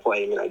could have kept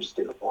playing and I just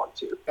didn't want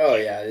to. Oh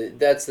yeah,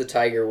 that's the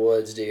Tiger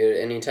Woods, dude.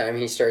 Anytime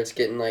he starts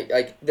getting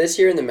like this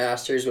year in the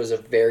Masters was a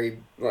very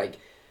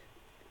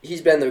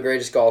he's been the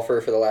greatest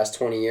golfer for the last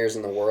 20 years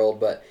in the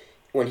world, but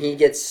when he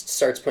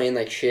starts playing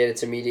like shit,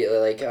 it's immediately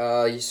like,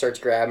 he starts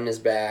grabbing his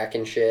back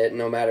and shit,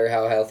 no matter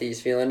how healthy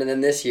he's feeling. And then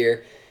this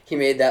year he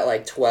made that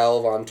like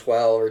 12 on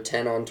 12 or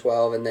 10 on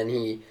 12, and then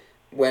he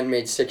went and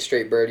made 6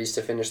 straight birdies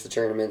to finish the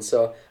tournament.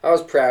 So I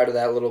was proud of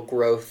that little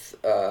growth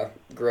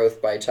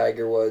by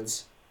Tiger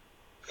Woods.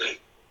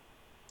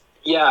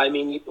 Yeah, I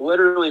mean,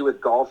 literally with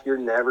golf, you're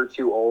never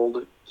too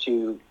old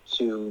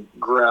to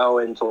grow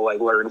and to like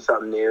learn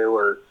something new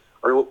or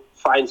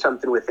find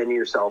something within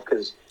yourself.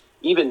 Because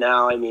even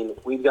now, I mean,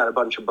 we've got a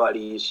bunch of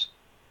buddies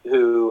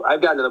who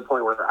I've gotten to the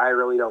point where I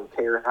really don't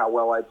care how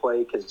well I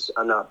play, because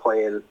I'm not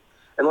playing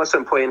unless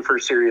I'm playing for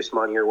serious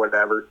money or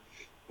whatever.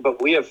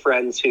 But we have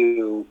friends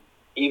who,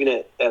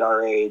 even at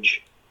our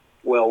age,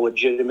 will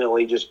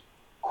legitimately just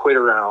quit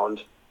a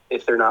round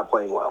if they're not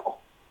playing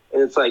well.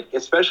 And it's like,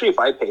 especially if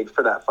I paid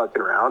for that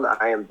fucking round,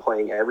 I am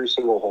playing every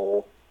single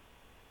hole.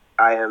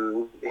 I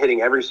am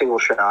hitting every single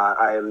shot.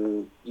 I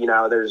am,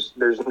 there's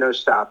no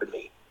stopping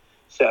me.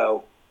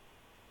 So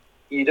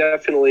you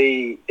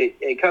definitely,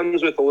 it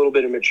comes with a little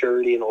bit of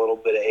maturity and a little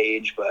bit of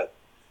age, but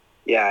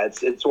yeah,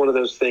 it's one of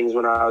those things.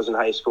 When I was in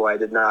high school, I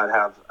did not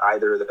have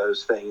either of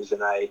those things,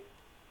 and I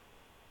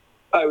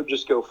would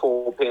just go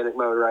full panic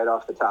mode right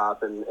off the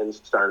top and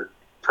start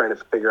trying to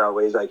figure out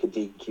ways I could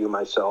DQ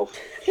myself.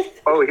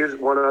 Oh, here's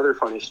one other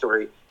funny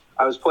story.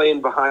 I was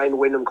playing behind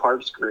Wyndham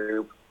Clark's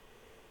group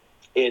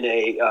in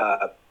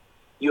a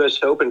U.S.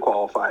 Open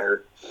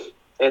qualifier,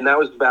 and that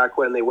was back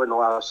when they wouldn't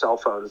allow cell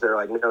phones. They're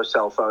like, no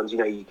cell phones. You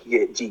could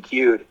get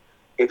DQ'd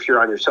if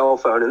you're on your cell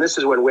phone. And this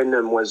is when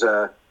Wyndham was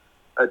a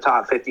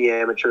top 50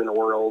 amateur in the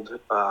world,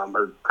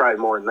 or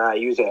probably more than that.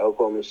 He was at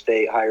Oklahoma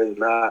State, higher than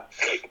that.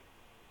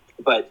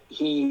 But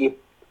he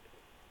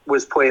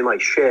was playing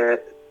like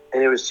shit,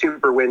 and it was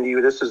super windy.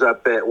 This is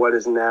up at what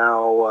is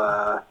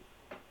now,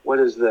 what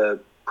is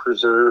the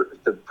preserve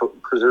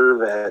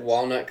at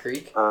Walnut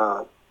Creek?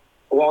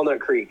 Walnut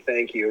Creek,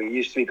 thank you. It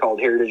used to be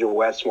called Heritage of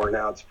Westmore.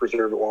 Now it's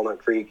preserved at Walnut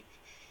Creek.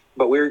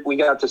 But we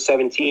got to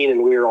 17,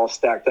 and we were all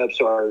stacked up,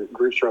 so our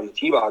groups were on the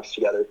tee box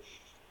together.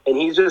 And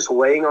he's just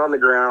laying on the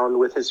ground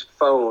with his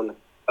phone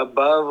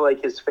above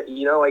like his,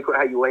 like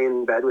how you lay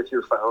in bed with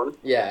your phone,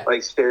 Yeah.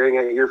 like staring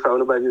at your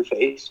phone above your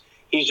face.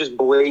 He's just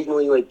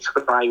blatantly like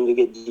trying to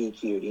get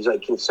DQ'd. He's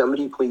like, can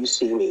somebody please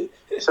see me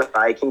so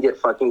I can get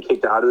fucking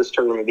kicked out of this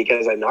tournament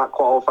because I'm not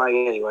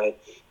qualifying anyway,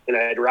 and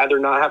I'd rather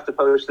not have to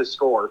post the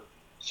score.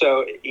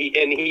 So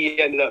he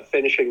ended up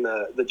finishing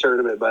the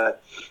tournament,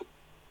 but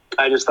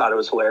I just thought it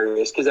was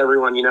hilarious because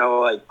everyone,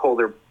 like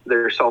pull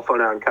their cell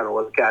phone out and kind of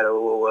look at it a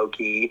little low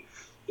key.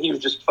 He was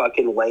just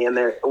fucking laying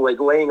there, like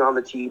laying on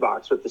the tee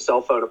box with the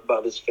cell phone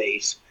above his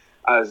face.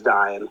 I was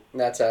dying.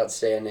 That's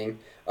outstanding.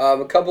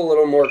 A couple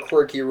little more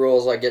quirky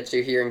rules I'll get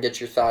to here and get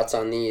your thoughts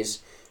on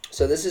these.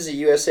 So this is a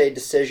USA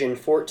Decision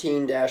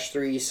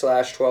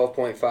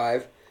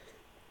 14-3/12.5.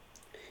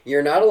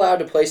 You're not allowed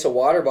to place a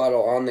water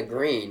bottle on the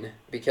green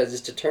because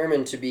it's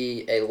determined to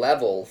be a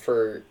level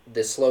for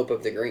the slope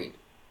of the green.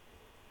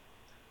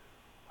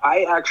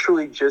 I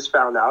actually just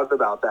found out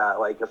about that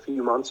like a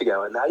few months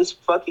ago, and that is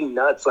fucking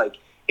nuts. Like,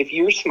 if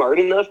you're smart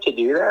enough to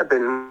do that,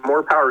 then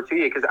more power to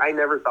you, because I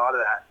never thought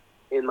of that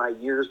in my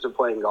years of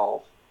playing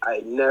golf.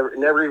 I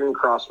never even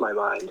crossed my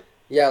mind.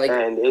 Yeah, like,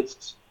 and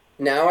it's...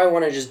 Now I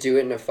want to just do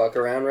it in a fuck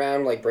around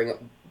round, like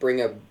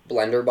bring a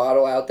blender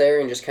bottle out there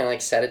and just kind of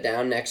like set it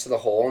down next to the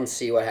hole and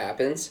see what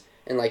happens.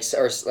 And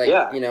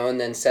and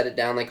then set it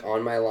down like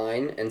on my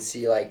line and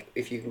see like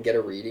if you can get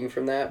a reading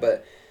from that.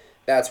 But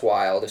that's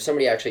wild. If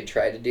somebody actually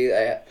tried to do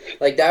that,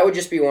 like that would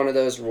just be one of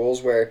those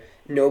rules where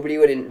nobody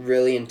would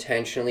really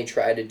intentionally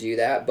try to do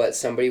that, but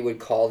somebody would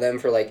call them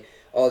for like,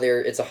 oh,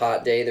 it's a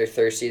hot day, they're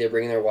thirsty, they're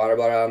bringing their water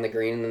bottle out on the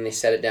green, and then they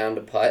set it down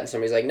to putt, and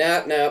somebody's like,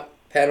 nah,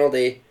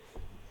 penalty,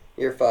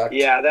 you're fucked.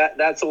 Yeah,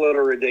 that's a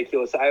little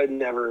ridiculous. I would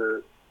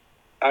never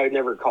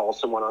call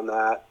someone on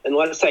that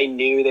unless I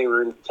knew they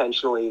were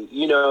intentionally.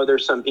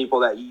 There's some people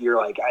that you're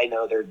like, I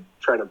know they're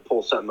trying to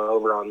pull something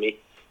over on me,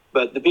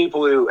 but the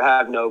people who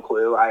have no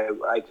clue,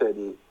 I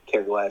couldn't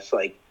care less.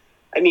 Like,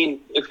 I mean,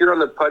 if you're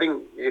up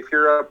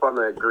on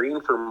the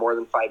green for more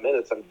than 5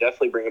 minutes, I'm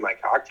definitely bringing my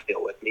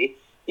cocktail with me.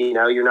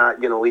 You're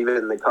not going to leave it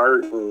in the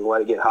cart and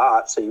let it get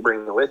hot, so you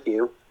bring it with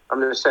you. I'm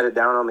going to set it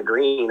down on the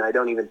green. I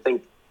don't even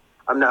think,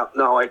 I'm not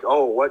like,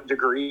 oh, what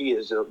degree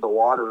is the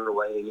water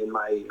laying in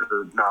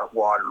or not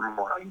water,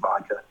 more like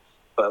vodka,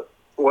 but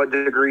what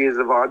degree is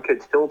the vodka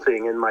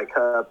tilting in my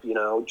cup,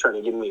 trying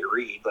to give me a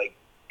read? Like,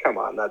 come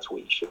on, that's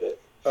weak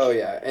shit. Oh,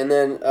 yeah. And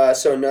then,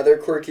 so another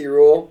quirky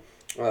rule,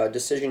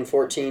 Decision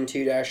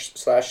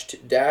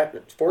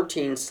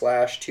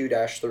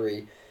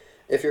 14/2-3.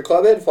 If your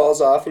club head falls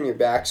off in your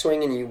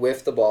backswing and you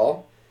whiff the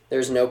ball,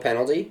 there's no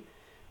penalty.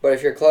 But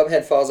if your club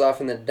head falls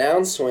off in the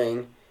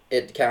downswing,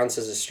 it counts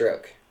as a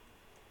stroke.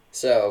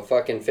 So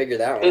fucking figure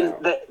that one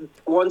out.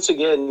 Once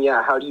again,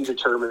 yeah, how do you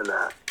determine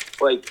that?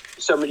 Like,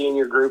 somebody in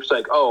your group's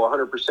like, oh,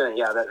 100%,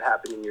 yeah, that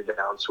happened in your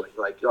downswing.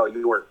 Like, oh,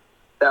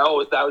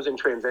 that was in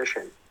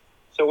transition.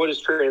 So what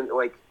is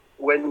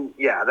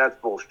that's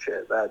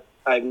bullshit. That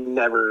I've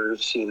never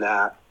seen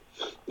that.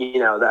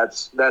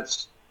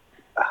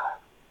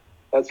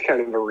 That's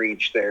kind of a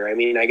reach there. I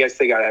mean, I guess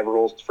they got to have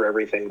rules for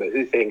everything, but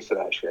who thinks of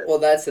that shit? Well,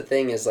 that's the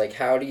thing is, like,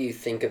 how do you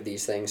think of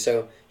these things?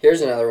 So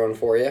here's another one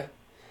for you.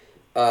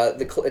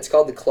 It's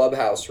called the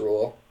clubhouse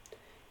rule.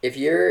 If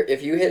you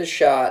hit a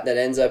shot that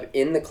ends up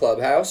in the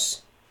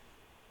clubhouse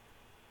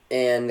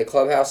and the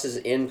clubhouse is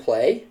in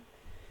play,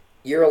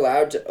 you're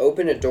allowed to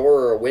open a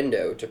door or a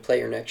window to play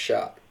your next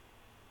shot.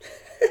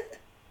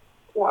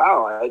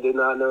 Wow, I did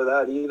not know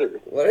that either.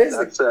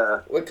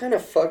 What kind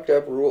of fucked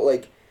up rule?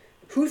 Like,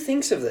 who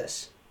thinks of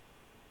this?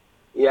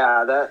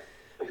 Yeah, that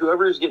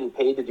whoever's getting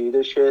paid to do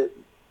this shit,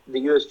 the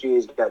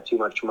USGA's got too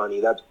much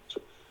money.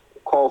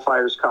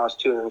 Qualifiers cost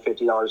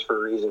 $250 for a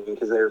reason,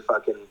 because they're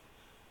fucking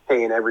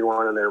paying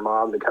everyone and their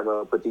mom to come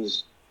up with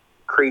these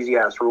crazy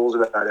ass rules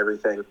about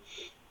everything.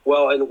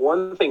 Well, and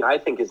one thing I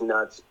think is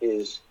nuts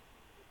is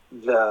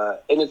and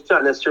it's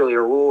not necessarily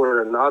a rule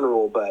or a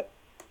non-rule, but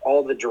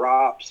all the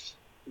drops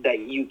that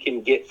you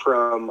can get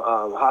from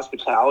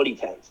hospitality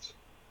tents.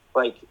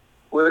 Like,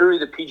 literally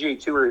the PGA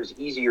Tour is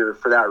easier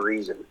for that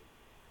reason.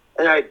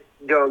 And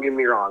don't get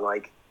me wrong,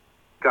 like,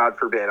 God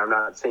forbid, I'm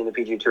not saying the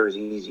PGA Tour is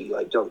easy,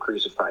 like, don't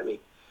crucify me.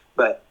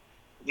 But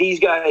these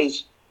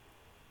guys,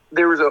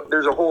 there's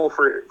a hole,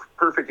 for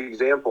perfect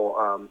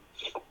example,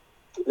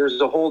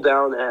 there's a hole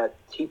down at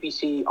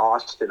TPC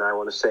Austin, I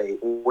want to say,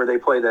 where they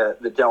play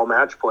the Dell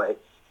Match Play.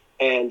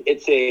 And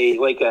it's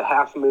a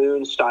half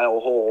moon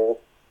style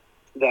hole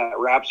that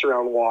wraps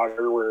around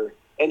water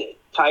and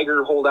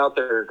Tiger holed out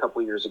there a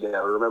couple years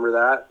ago. Remember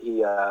that?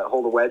 He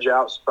holed a wedge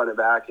out, spun it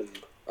back, and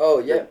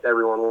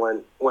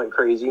everyone went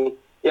crazy.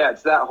 Yeah,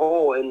 it's that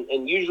hole,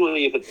 and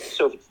usually if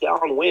it's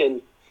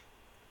downwind,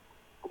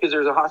 because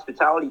there's a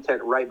hospitality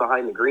tent right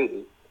behind the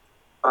green,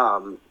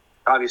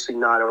 obviously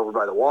not over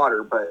by the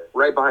water, but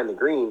right behind the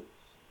green,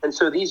 and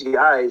so these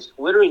guys,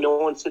 literally no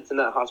one sits in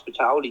that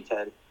hospitality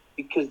tent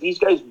because these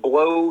guys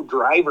blow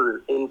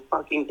driver and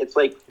fucking, it's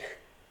like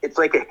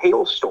a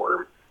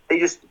hailstorm.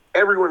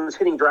 Everyone's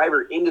hitting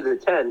driver into the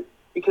tent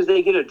because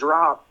they get a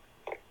drop,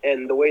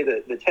 and the way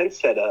the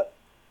tent's set up,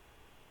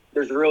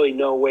 there's really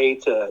no way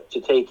to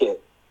take it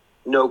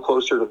no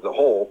closer to the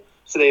hole.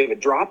 So they have a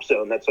drop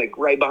zone that's like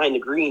right behind the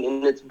green,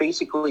 and it's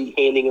basically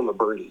handing him a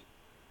birdie.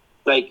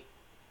 Like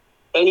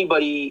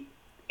anybody,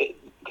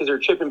 because they're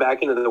chipping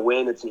back into the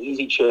wind, it's an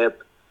easy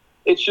chip.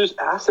 It's just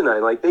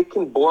asinine. Like they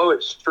can blow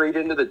it straight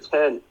into the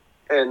tent,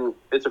 and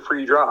it's a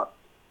free drop.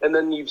 And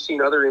then you've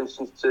seen other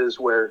instances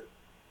where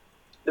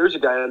there's a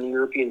guy on the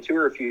European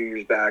Tour a few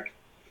years back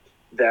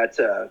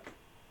that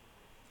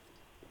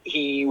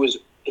he was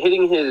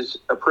hitting his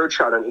approach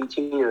shot on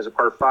 18 as a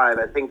par 5.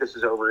 I think this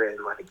is over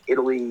in like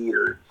Italy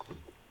or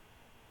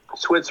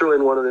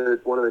Switzerland, one of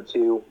the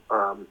two.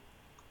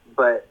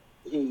 But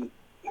he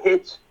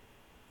hit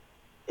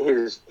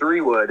his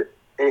 3-wood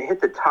and it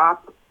hit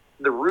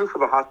the roof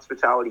of a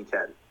hospitality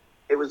tent.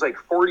 It was like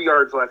 40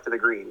 yards left of the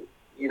green.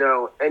 You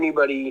know,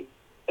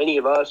 any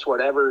of us,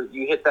 whatever,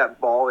 you hit that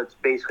ball, it's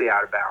basically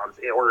out of bounds.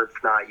 Or if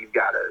not, you've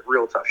got a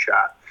real tough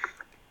shot.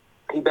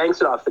 He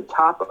banks it off the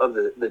top of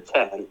the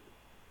tent,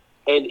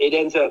 and it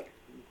ends up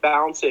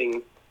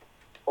bouncing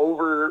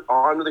over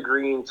onto the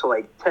green to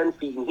like 10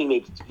 feet, and he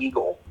makes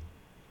eagle.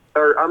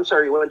 Or, I'm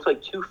sorry, it went to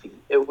like 2 feet.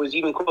 It was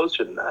even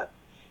closer than that.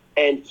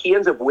 And he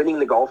ends up winning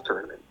the golf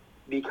tournament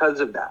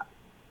because of that.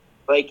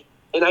 Like,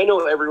 and I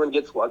know everyone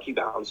gets lucky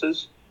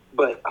bounces,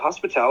 but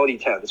hospitality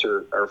tents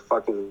are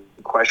fucking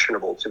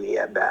questionable to me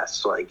at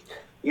best. Like,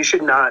 you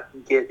should not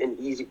get an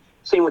easy...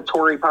 Same with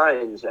Torrey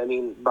Pines. I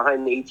mean,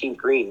 behind the 18th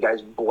green,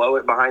 guys blow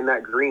it behind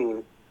that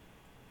green,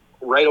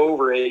 right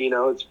over it. You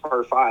know, it's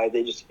par 5.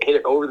 They just hit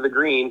it over the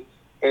green.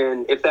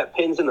 And if that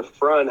pin's in the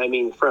front, I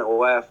mean, front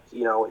left,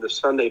 you know, the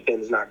Sunday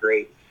pin's not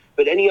great.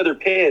 But any other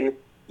pin,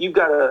 you've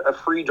got a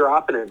free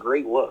drop and a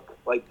great look.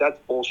 Like, that's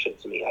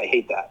bullshit to me. I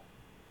hate that.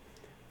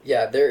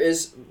 Yeah, there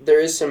is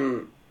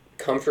some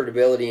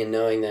comfortability in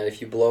knowing that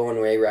if you blow one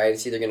way right,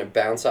 it's either going to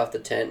bounce off the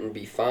tent and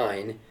be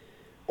fine,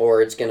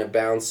 or it's going to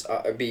bounce,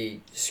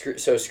 be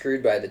so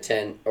screwed by the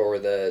tent or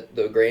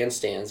the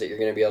grandstands that you're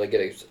going to be able to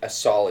get a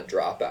solid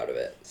drop out of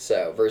it.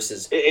 So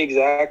versus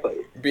exactly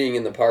being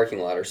in the parking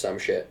lot or some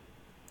shit.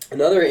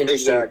 Another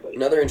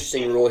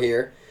interesting rule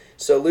here.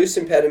 So loose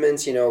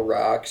impediments, you know,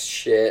 rocks,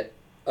 shit,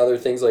 other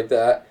things like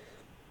that.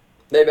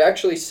 They've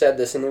actually said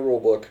this in the rule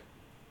book.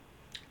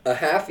 A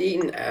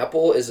half-eaten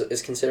apple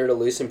is considered a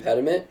loose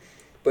impediment,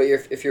 but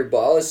if your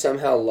ball is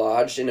somehow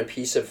lodged in a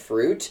piece of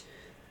fruit,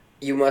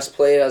 you must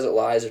play it as it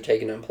lies or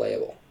take it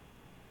unplayable.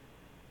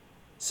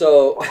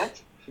 So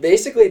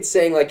basically it's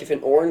saying, like, if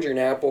an orange or an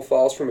apple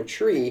falls from a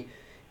tree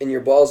and your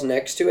ball's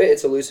next to it,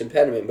 it's a loose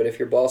impediment. But if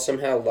your ball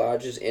somehow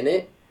lodges in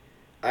it,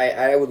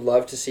 I would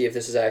love to see if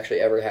this has actually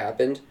ever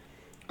happened.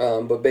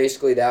 But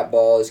basically that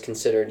ball is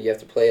considered, you have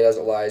to play it as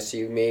it lies. So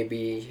you may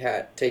be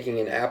taking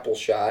an apple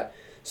shot,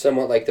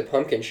 somewhat like the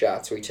pumpkin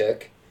shots we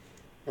took,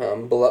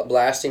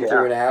 blasting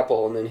through an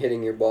apple and then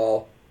hitting your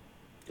ball.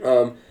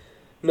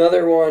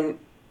 Another one,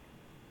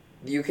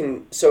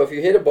 so if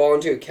you hit a ball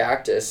into a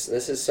cactus,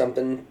 this is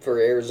something for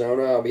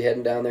Arizona. I'll be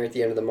heading down there at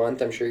the end of the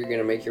month. I'm sure you're going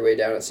to make your way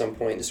down at some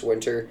point this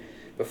winter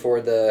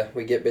before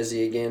we get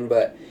busy again.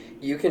 But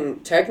you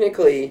can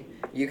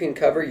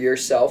cover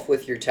yourself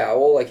with your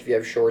towel, like if you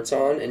have shorts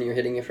on and you're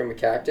hitting it from a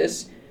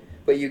cactus,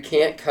 but you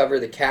can't cover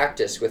the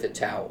cactus with a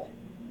towel.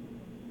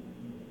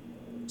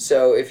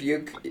 So if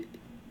you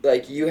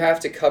have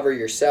to cover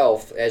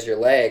yourself as your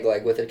leg,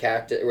 like with a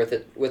cactus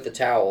with a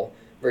towel,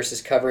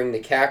 versus covering the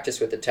cactus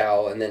with a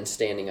towel and then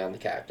standing on the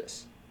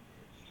cactus.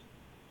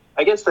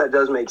 I guess that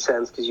does make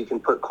sense because you can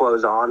put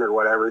clothes on or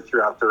whatever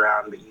throughout the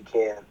round, but you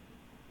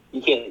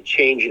can't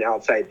change an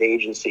outside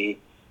agency.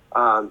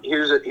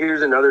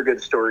 Here's another good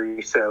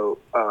story. So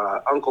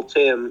Uncle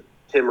Tim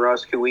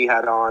Rusk, who we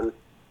had on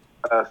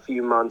a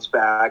few months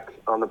back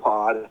on the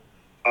pod,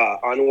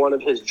 on one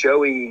of his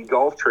Joey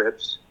golf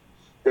trips,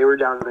 they were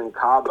down in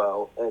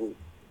Cabo, and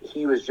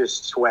he was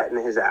just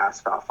sweating his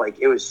ass off. Like,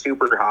 it was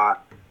super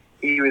hot.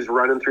 He was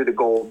running through the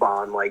Gold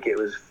Bond like it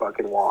was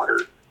fucking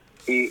water.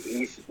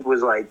 He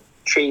was, like,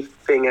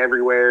 chafing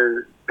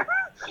everywhere.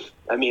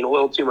 I mean, a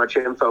little too much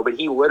info, but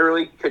he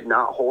literally could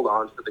not hold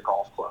on to the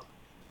golf club.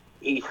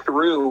 He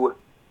threw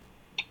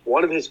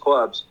one of his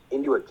clubs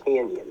into a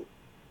canyon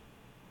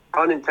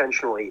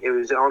unintentionally. It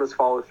was on his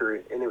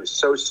follow-through, and it was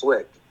so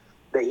slick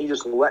that he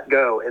just let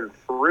go and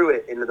threw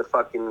it into the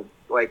fucking,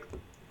 like,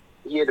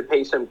 he had to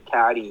pay some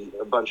caddy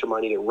a bunch of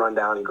money to run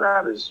down and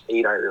grab his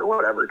 8-iron or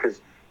whatever, because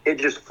it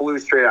just flew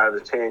straight out of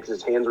his hand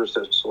because his hands were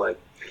so slick.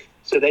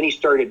 So then he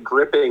started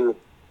gripping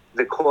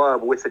the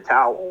club with the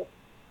towel.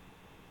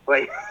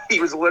 Like, he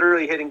was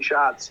literally hitting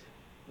shots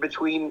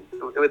he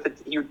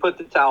would put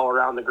the towel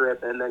around the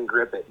grip and then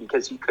grip it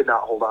because he could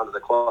not hold on to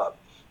the club.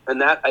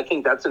 And I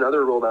think that's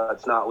another rule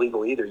that's not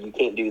legal either. You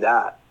can't do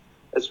that,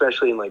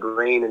 especially in, like,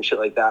 rain and shit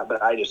like that.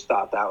 But I just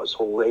thought that was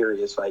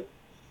hilarious. Like,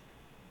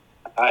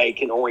 I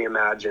can only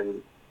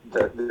imagine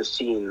the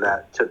scene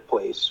that took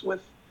place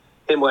with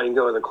him letting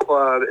go of the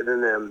club and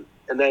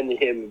then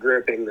him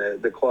gripping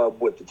the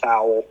club with the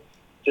towel.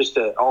 Just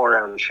an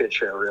all-around shit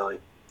show, really.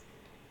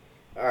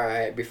 All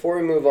right, before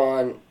we move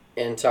on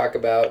and talk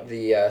about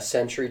the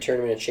Century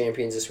Tournament of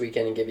Champions this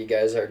weekend and give you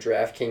guys our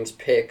DraftKings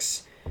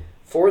picks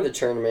for the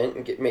tournament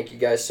and make you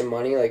guys some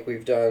money like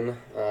we've done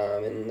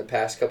in the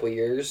past couple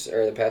years,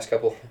 or the past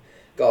couple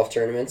golf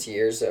tournaments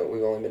years that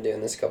we've only been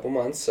doing this a couple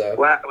months. So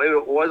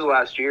it was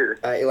last year.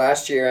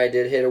 Last year I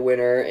did hit a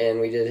winner,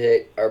 and we did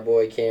hit our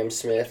boy Cam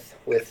Smith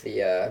with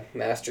the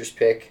Masters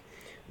pick.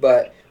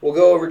 But we'll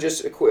go over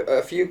just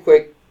a few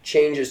quick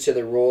changes to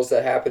the rules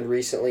that happened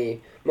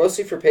recently,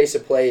 mostly for pace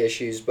of play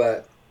issues,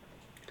 but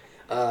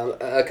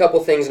a couple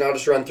things, and I'll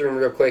just run through them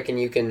real quick, and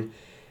you can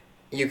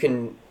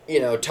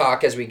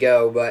talk as we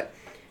go. But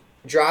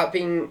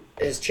dropping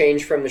has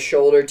changed from the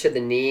shoulder to the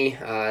knee.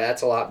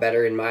 That's a lot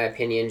better in my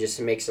opinion. Just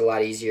makes it a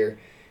lot easier.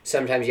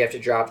 Sometimes you have to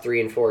drop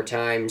 3 and 4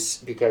 times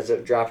because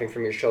of dropping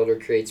from your shoulder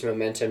creates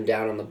momentum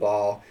down on the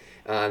ball.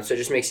 So it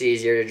just makes it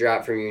easier to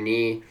drop from your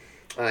knee.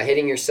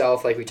 Hitting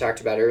yourself, like we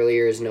talked about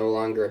earlier, is no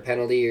longer a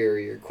penalty, or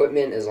your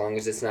equipment, as long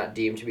as it's not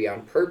deemed to be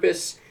on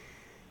purpose.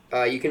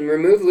 You can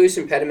remove loose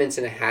impediments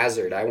in a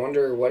hazard. I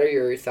wonder, what are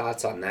your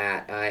thoughts on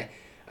that?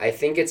 I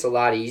think it's a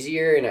lot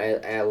easier,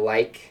 and I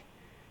like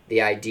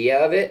the idea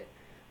of it,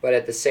 but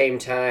at the same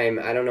time,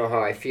 I don't know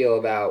how I feel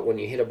about when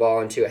you hit a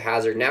ball into a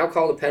hazard, now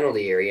called a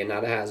penalty area,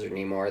 not a hazard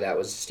anymore. That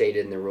was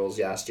stated in the rules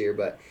last year,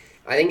 but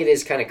I think it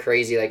is kind of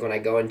crazy, like when I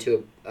go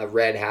into a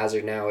red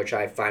hazard now, which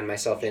I find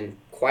myself in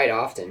quite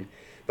often,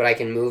 but I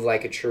can move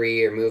like a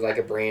tree or move like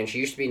a branch.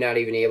 You used to be not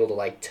even able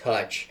to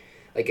touch,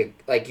 like you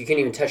couldn't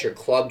even touch your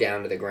club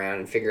down to the ground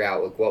and figure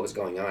out what was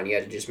going on. You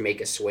had to just make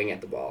a swing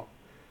at the ball.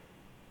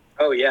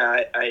 Oh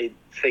yeah, I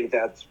think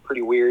that's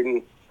pretty weird,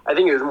 and I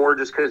think it was more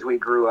just because we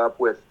grew up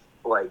with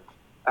a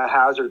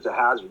hazard's a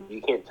hazard.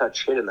 You can't touch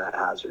shit in that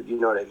hazard. You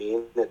know what I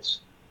mean?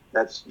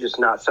 That's just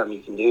not something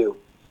you can do.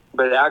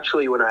 But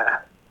actually, when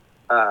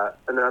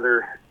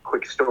another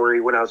quick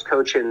story, when I was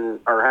coaching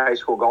our high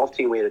school golf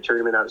team, we had a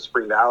tournament out of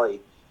Spring Valley,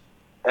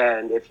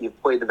 and if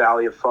you've played the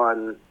Valley of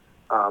Fun,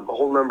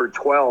 hole number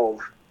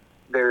 12,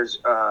 there's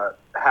a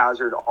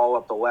hazard all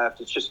up the left.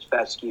 It's just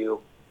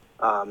fescue,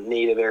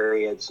 native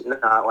area. It's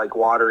not like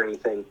water or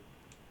anything.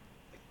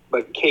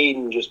 But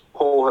Caden just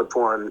pull hooked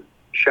one.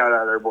 Shout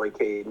out our boy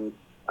Caden.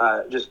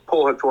 Just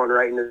pull hooked one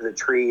right into the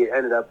tree. It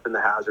ended up in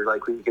the hazard.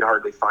 We could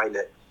hardly find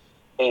it.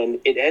 And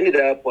it ended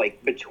up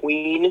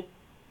between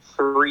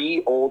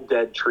 3 old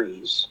dead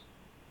trees.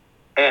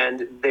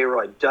 And they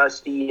were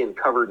dusty and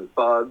covered in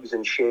bugs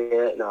and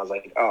shit. And I was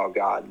like, oh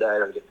God, I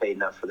don't get paid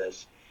enough for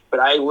this. But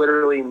I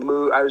literally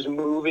I was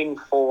moving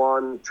full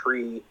on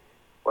tree,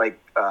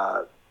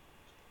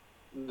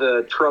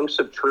 the trunks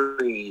of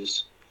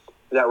trees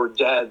that were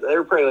dead. They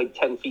were probably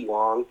 10 feet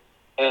long.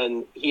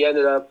 And he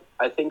ended up,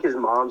 I think his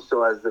mom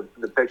still has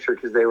the picture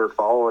because they were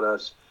following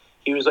us.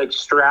 He was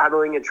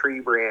straddling a tree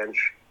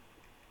branch,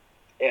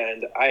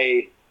 and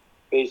I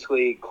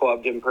basically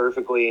clubbed him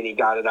perfectly, and he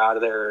got it out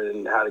of there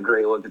and had a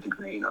great look at the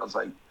green. I was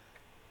like,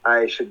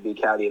 I should be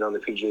caddying on the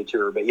PGA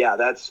Tour. But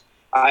yeah,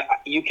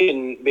 you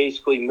can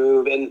basically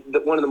move. And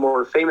one of the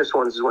more famous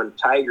ones is when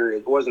Tiger,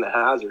 it wasn't a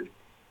hazard,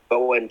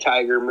 but when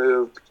Tiger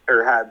moved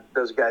or had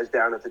those guys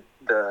down at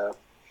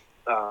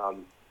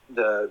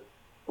the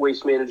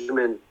Waste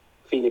Management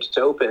Phoenix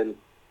Open,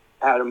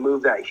 had to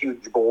move that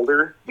huge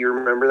boulder. Do you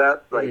remember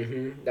that?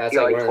 That's he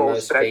got one of the 12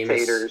 most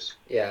spectators.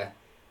 Famous.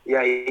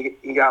 Yeah,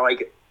 he got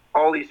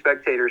all these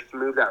spectators to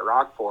move that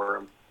rock for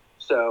him.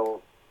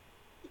 So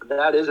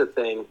that is a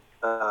thing,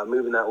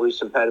 moving that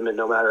loose impediment,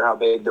 no matter how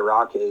big the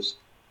rock is.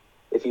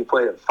 If you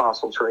play at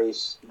Fossil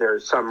Trace,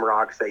 there's some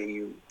rocks that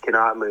you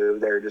cannot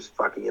move. They're just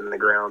fucking in the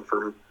ground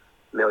for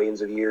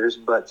millions of years.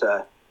 But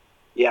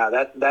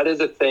yeah, that is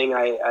a thing.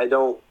 I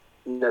don't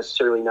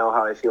necessarily know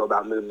how I feel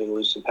about moving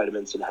loose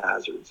impediments and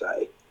hazards.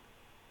 I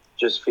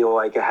just feel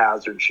like a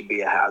hazard should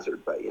be a hazard,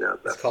 but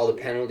it's called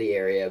a penalty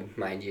area,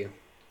 mind you.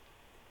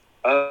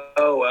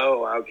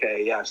 Oh,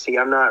 okay, yeah. See,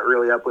 I'm not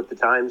really up with the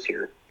times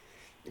here.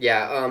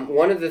 Yeah,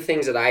 one of the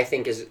things that I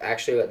think is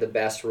actually the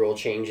best rule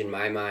change in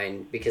my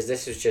mind, because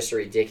this is just a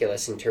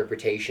ridiculous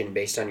interpretation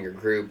based on your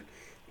group,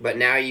 but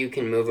now you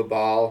can move a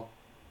ball.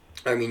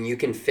 I mean, you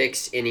can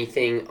fix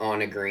anything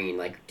on a green,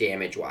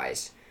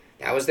 damage-wise.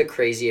 That was the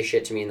craziest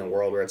shit to me in the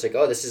world, where it's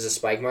oh, this is a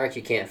spike mark,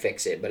 you can't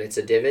fix it. But it's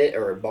a divot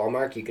or a ball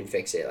mark, you can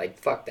fix it.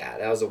 Fuck that.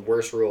 That was the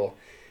worst rule.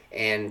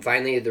 And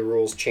finally, the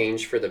rules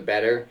changed for the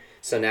better.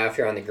 So now if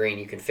you're on the green,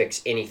 you can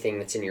fix anything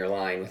that's in your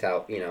line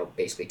without,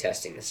 basically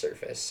testing the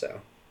surface.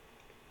 So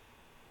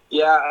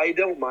yeah, I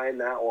don't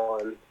mind that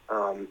one.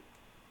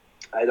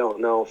 I don't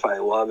know if I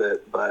love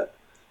it, but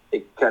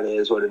it kind of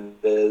is what it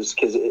is.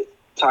 Because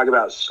talk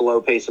about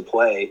slow pace of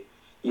play.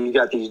 You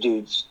got these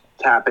dudes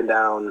tapping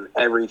down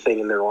everything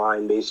in their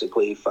line,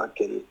 basically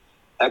fucking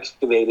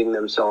excavating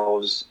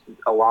themselves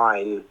a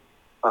line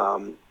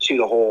to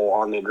the hole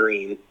on the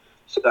green.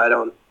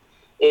 So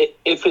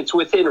if it's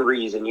within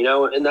reason,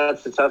 and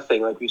that's the tough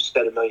thing. Like we've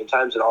said a million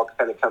times, it all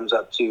kind of comes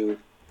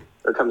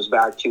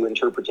back to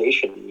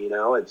interpretation.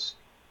 It's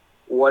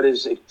what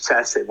is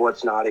excessive,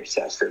 what's not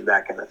excessive,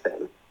 that kind of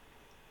thing.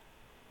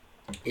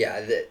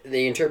 Yeah,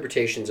 the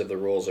interpretations of the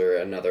rules are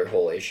another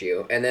whole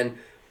issue. And then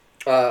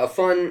a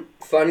fun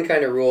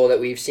kind of rule that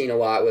we've seen a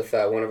lot with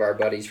one of our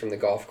buddies from the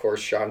golf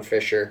course, Sean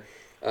Fisher.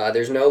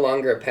 There's no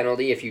longer a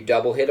penalty if you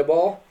double hit a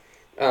ball.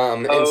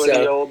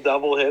 The old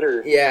double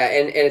hitter. Yeah,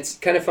 and it's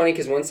kind of funny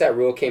because once that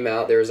rule came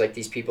out, there was like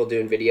these people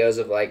doing videos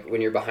of like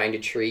when you're behind a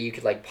tree, you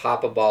could like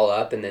pop a ball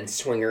up and then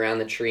swing around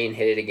the tree and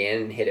hit it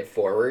again and hit it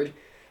forward,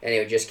 and it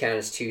would just count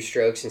as 2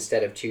 strokes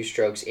instead of 2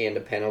 strokes and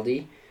a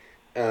penalty.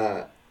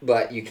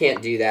 But you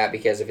can't do that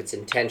because if it's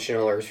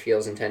intentional or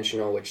feels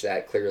intentional, which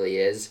that clearly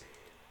is,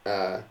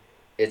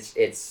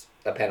 it's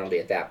a penalty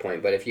at that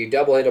point. But if you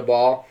double hit a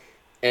ball,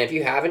 and if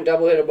you haven't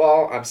double hit a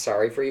ball, I'm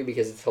sorry for you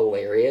because it's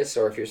hilarious.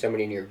 Or if you're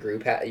somebody in your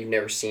group, you've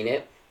never seen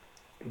it,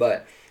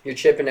 but you're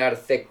chipping out a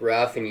thick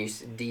rough and you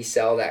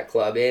decel that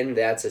club in,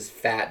 that's a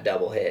fat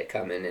double hit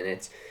coming, and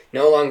it's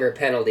no longer a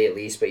penalty at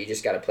least, but you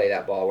just got to play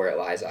that ball where it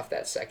lies off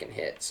that second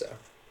hit. So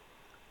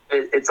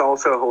it's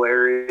also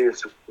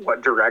hilarious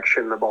what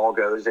direction the ball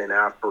goes in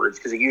afterwards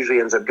because it usually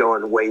ends up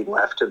going way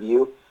left of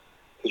you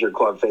because your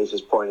club face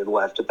is pointed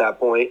left at that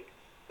point.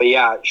 But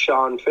yeah,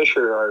 Sean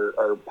Fisher,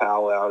 our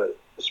pal out at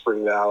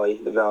Spring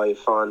Valley, the Valley of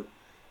Fun,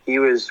 he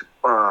was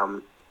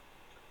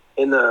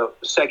in the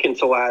second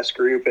to last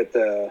group at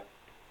the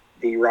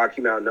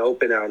Rocky Mountain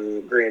Open out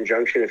in Grand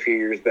Junction a few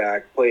years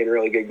back, playing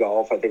really good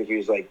golf. I think he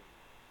was like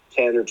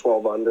 10 or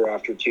 12 under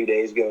after 2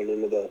 days going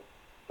into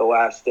the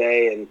last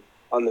day. And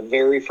on the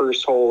very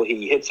first hole,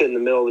 he hits it in the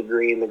middle of the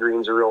green. The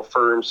greens are real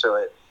firm,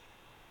 so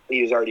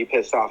he was already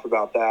pissed off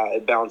about that.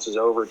 It bounces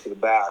over to the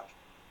back,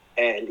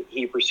 and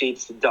he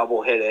proceeds to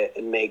double hit it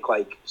and make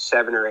like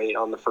 7 or 8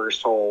 on the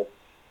first hole.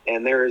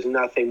 And there is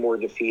nothing more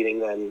defeating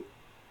than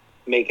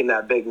making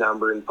that big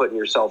number and putting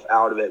yourself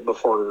out of it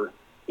before,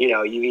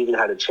 you've even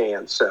had a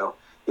chance. So,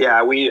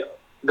 yeah,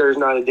 there's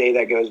not a day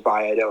that goes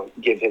by I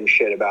don't give him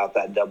shit about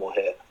that double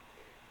hit.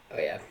 Oh,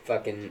 yeah,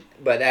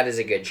 but that is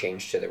a good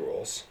change to the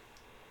rules.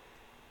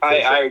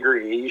 I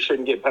agree. You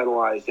shouldn't get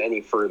penalized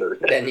any further.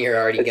 Then you're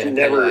already going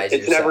to penalize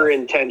yourself. It's never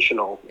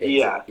intentional.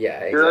 Yeah,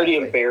 exactly. You're already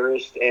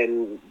embarrassed,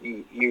 and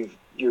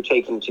you're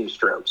taking 2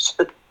 strokes.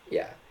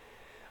 Yeah.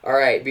 All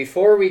right,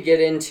 before we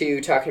get into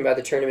talking about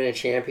the Tournament of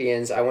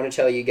Champions, I want to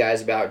tell you guys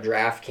about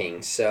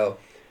DraftKings. So,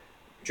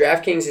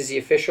 DraftKings is the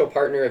official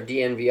partner of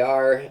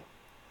DNVR.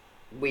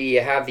 We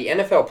have the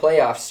NFL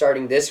playoffs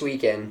starting this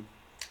weekend,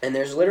 and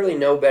there's literally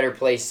no better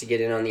place to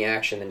get in on the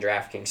action than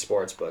DraftKings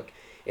Sportsbook.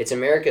 It's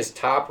America's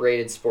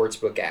top-rated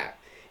sportsbook app.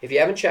 If you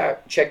haven't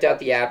checked out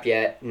the app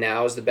yet,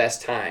 now is the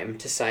best time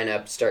to sign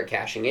up, start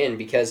cashing in,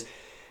 because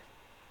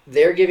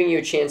they're giving you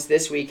a chance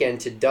this weekend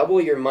to double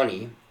your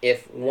money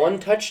if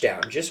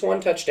just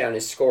one touchdown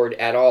is scored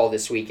at all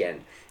this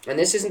weekend. And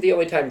this isn't the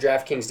only time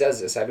DraftKings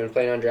does this. I've been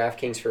playing on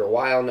DraftKings for a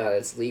while now that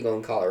it's legal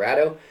in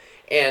Colorado.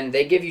 And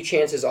they give you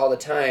chances all the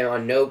time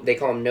on they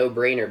call them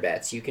no-brainer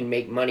bets. You can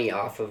make money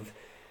off of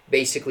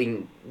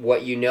basically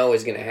what you know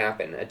is going to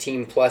happen. A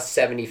team plus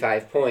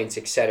 75 points,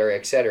 etc.,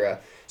 etc.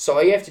 So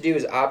all you have to do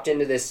is opt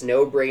into this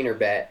no-brainer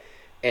bet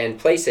and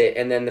place it,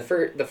 and then the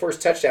first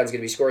touchdown is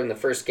going to be scored in the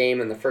first game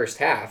in the first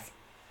half,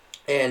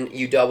 and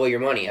you double your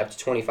money up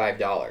to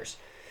 $25.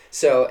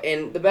 So,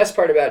 and the best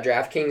part about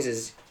DraftKings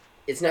is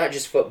it's not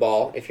just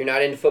football. If you're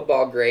not into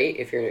football, great.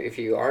 If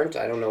you aren't,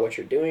 I don't know what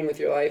you're doing with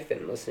your life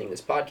and listening to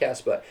this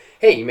podcast, but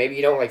hey, maybe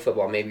you don't like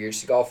football. Maybe you're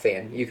just a golf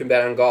fan. You can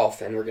bet on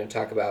golf, and we're going to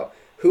talk about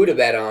who to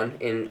bet on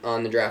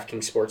the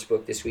DraftKings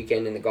Sportsbook this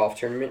weekend in the golf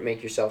tournament.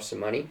 Make yourself some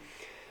money.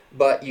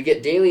 But you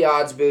get daily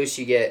odds boosts,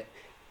 you get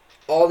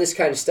all this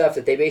kind of stuff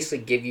that they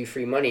basically give you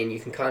free money, and you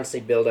can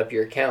constantly build up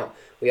your account.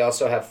 We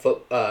also have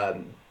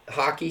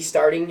hockey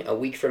starting a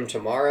week from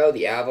tomorrow.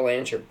 The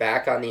Avalanche are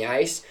back on the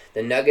ice.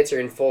 The Nuggets are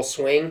in full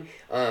swing.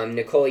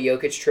 Nikola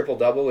Jokic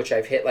triple-double, which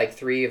I've hit like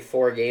 3 of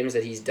 4 games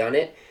that he's done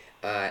it,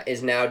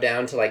 is now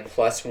down to like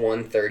plus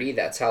 130.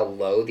 That's how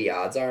low the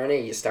odds are on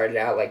it. You started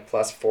out like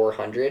plus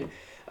 400.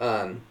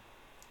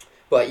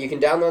 But you can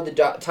download the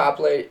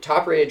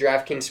top-rated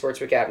DraftKings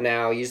Sportsbook app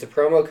now. Use the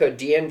promo code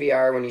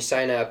DNVR when you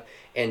sign up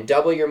and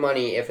double your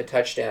money if a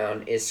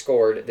touchdown is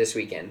scored this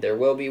weekend. There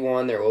will be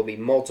one. There will be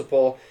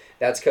multiple.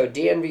 That's code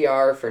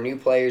DNVR for new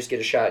players. Get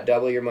a shot at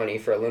double your money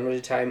for a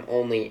limited time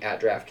only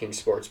at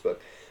DraftKings Sportsbook.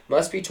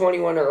 Must be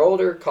 21 or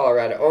older.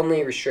 Colorado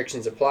only.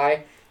 Restrictions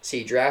apply.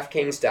 See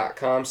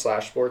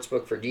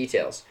DraftKings.com/sportsbook for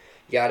details.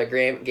 Got a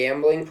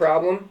gambling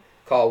problem?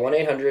 Call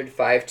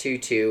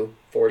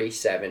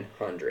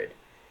 1-800-522-4700.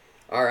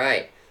 All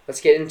right, let's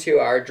get into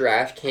our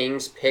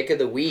DraftKings Pick of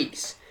the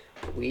Weeks.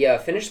 We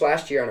finished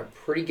last year on a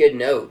pretty good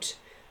note.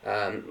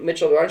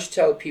 Mitchell, why don't you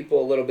tell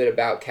people a little bit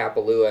about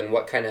Kapalua and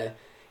what kind of...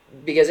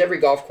 Because every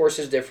golf course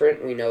is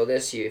different. We know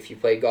this. If you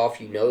play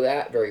golf, you know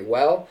that very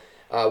well.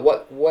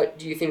 What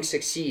do you think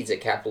succeeds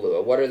at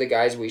Kapalua? What are the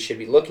guys we should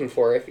be looking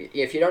for?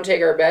 If you don't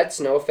take our bets,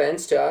 no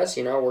offense to us,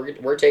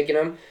 we're taking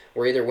them.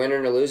 We're either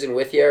winning or losing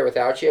with you or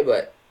without you.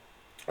 But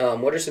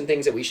what are some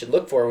things that we should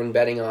look for when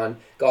betting on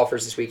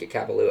golfers this week at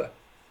Kapalua?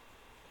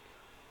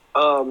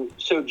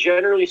 So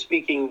generally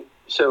speaking,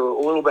 a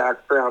little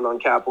background on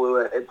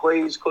Kapalua. It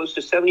plays close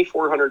to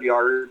 7,400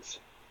 yards,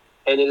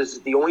 and it is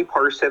the only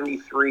par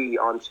 73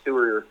 on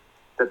tour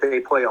that they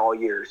play all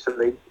year. So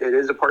it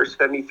is a par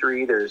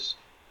 73. There's,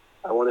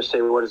 I want to say,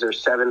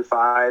 7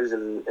 5s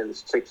and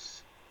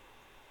 6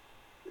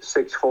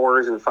 6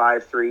 fours and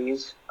 5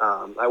 threes.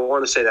 I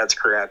want to say that's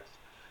correct,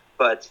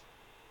 but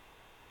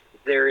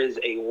there is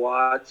a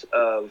lot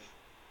of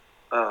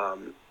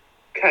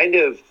kind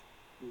of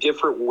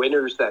different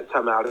winners that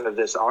come out of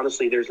this.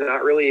 Honestly, there's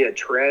not really a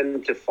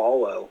trend to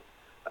follow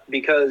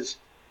because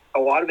a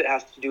lot of it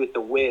has to do with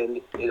the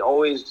wind. It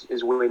always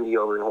is windy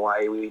over in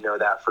Hawaii. We know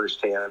that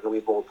firsthand. We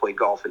both played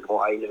golf in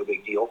Hawaii, no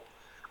big deal.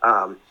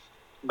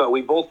 But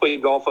we both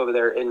played golf over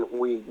there, and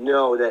we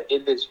know that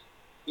it is,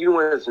 even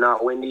when it's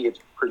not windy, it's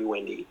pretty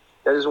windy.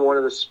 That is one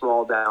of the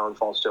small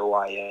downfalls to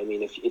Hawaii. I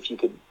mean, if you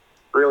could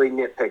really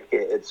nitpick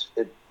it,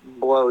 it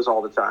blows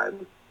all the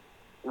time,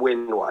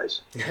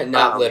 wind-wise.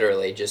 Not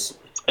literally, just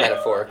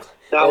metaphorically.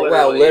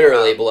 Literally,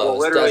 literally blows. Well,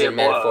 literally doesn't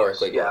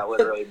metaphorically blows.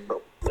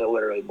 blow. Yeah, it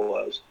literally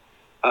blows.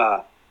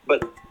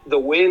 But the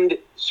wind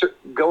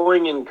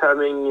going and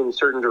coming in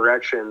certain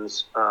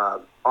directions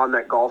on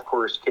that golf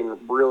course can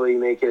really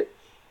make it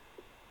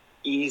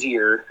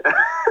easier.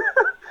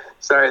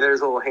 Sorry, there's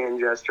a little hand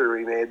gesture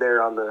we made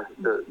there on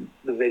the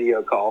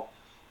video call.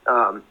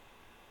 But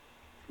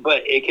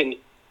it can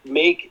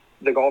make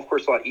the golf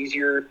course a lot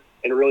easier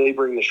and really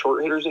bring the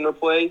short hitters into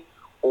play,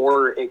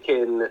 or it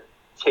can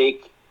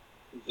take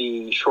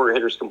the short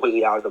hitters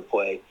completely out of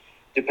play,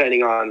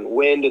 depending on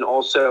wind and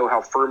also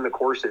how firm the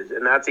course is.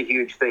 And that's a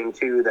huge thing,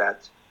 too,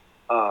 that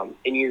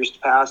in years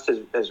past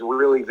has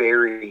really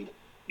varied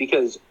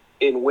because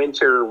in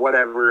winter,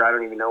 whatever, I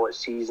don't even know what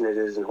season it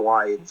is in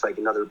Hawaii. It's like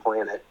another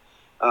planet.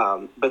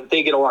 But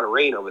they get a lot of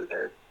rain over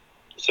there.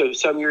 So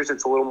some years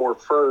it's a little more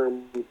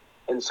firm,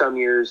 and some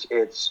years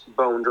it's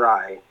bone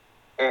dry.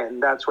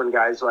 And that's when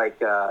guys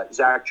like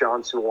Zach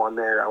Johnson won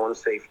there, I want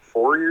to say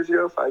 5 years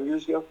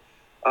ago.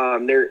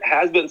 There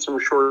has been some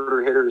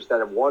shorter hitters that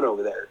have won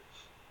over there.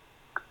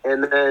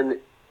 And then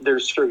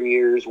there's certain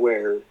years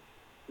where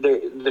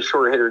the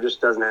short hitter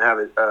just doesn't have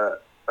a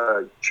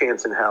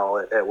chance in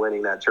hell at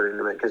winning that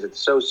tournament because it's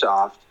so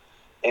soft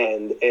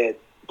and it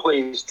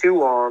plays too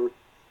long.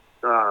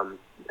 And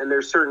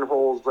there's certain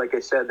holes, like I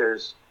said,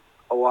 there's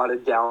a lot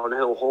of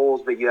downhill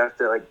holes, but you have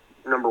to, like,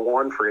 number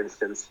one, for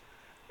instance,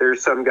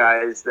 there's some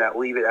guys that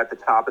leave it at the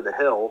top of the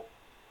hill,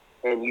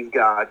 and you've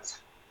got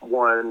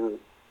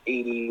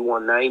 180,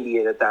 190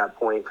 at that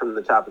point from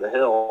the top of the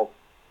hill.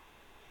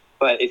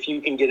 But if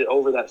you can get it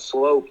over that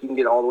slope, you can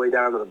get all the way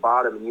down to the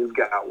bottom, and you've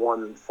got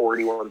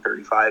 140,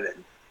 135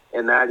 in.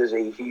 And that is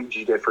a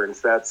huge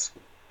difference. That's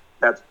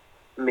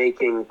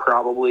making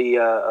probably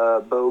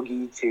a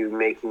bogey to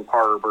making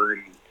par or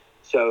birdie.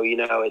 So,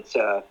 it's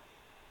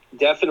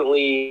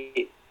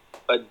definitely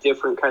a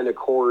different kind of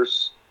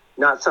course,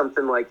 not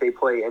something like they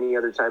play any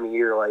other time of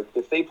year. Like,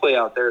 if they play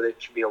out there, they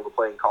should be able to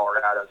play in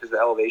Colorado because the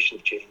elevation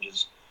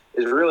changes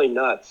is really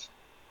nuts.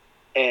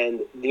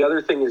 And the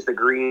other thing is the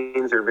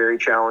greens are very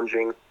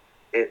challenging.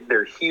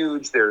 They're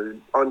huge, they're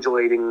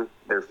undulating,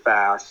 they're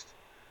fast.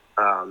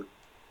 And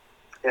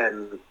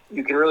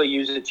you can really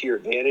use it to your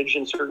advantage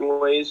in certain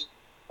ways.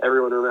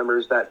 Everyone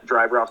remembers that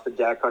driver off the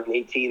deck on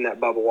 18 that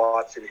Bubba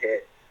Watson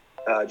hit.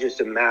 Just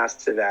a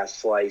massive ass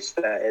slice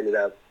that ended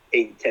up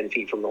 8-10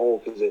 feet from the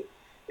hole because it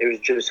was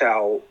just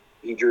how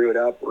he drew it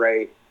up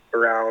right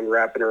around,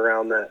 wrapping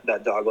around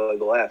that dog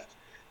leg left.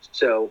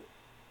 So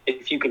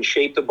if you can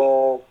shape the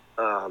ball,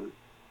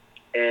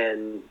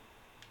 and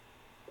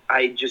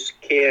I just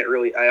can't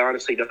really, I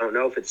honestly don't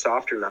know if it's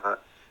soft or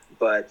not,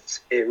 but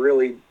it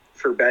really,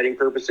 for betting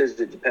purposes,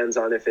 it depends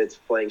on if it's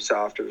playing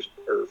soft or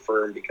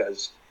firm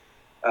because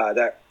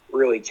that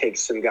really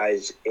takes some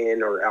guys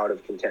in or out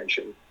of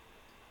contention.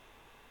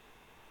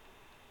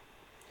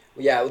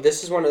 Yeah,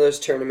 this is one of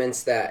those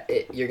tournaments that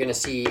you're going to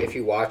see, if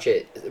you watch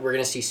it, we're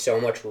going to see so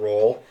much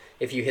roll.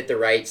 If you hit the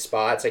right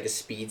spot, it's like a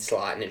speed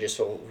slot, and it just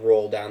will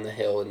roll down the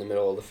hill in the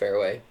middle of the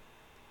fairway.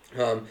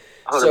 100%.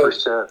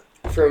 So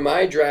for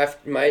my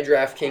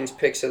DraftKings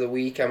picks of the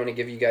week, I'm going to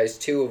give you guys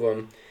two of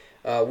them.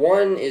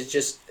 One is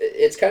just,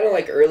 it's kind of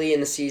like early in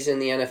the season in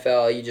the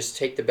NFL. You just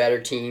take the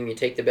better team, you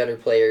take the better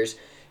players.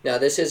 Now,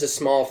 this is a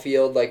small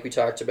field like we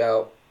talked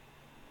about.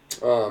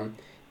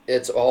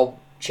 It's all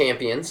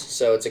champions,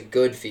 so it's a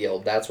good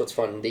field. That's what's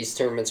fun. These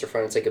tournaments are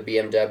fun. It's like a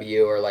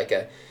BMW or like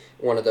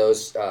one of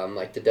those,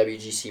 like the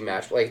WGC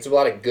match. Like, it's a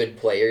lot of good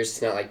players.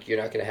 It's not like you're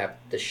not going to have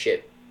the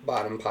shit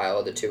bottom pile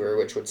of the tour,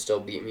 which would still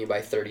beat me by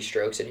 30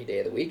 strokes any day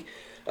of the week.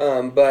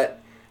 But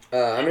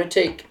I'm going to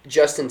take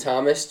Justin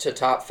Thomas to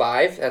top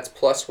 5. That's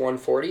plus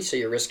 140, so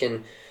you're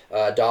risking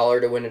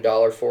 $1 to win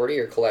 $1.40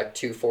 or collect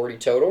 $2.40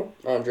 total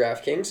on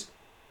DraftKings.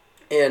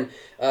 And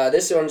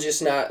this one's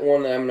just not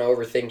one that I'm going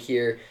to overthink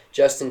here.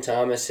 Justin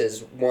Thomas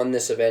has won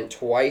this event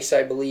twice,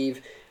 I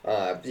believe.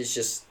 It's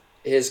just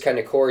his kind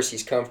of course.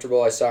 He's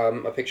comfortable. I saw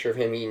a picture of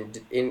him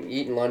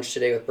eating lunch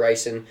today with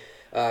Bryson.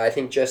 I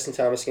think Justin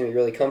Thomas is going to be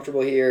really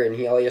comfortable here,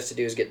 and all he has to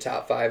do is get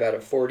top 5 out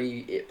of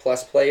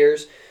 40-plus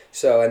players.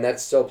 So, and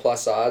that's still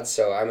plus odds,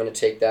 so I'm going to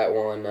take that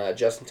one.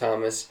 Justin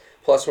Thomas,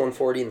 plus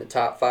 140 in the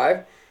top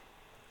 5.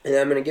 And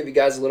I'm going to give you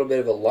guys a little bit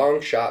of a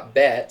long shot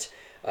bet.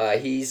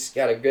 He's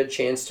got a good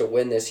chance to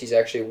win this. He's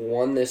actually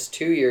won this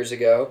 2 years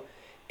ago,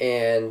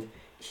 and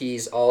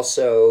He's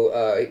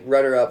also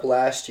runner-up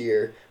last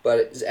year, but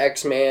it's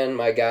X-Man,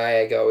 my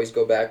guy, I always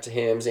go back to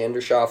him, Xander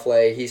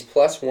Schauffele. He's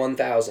plus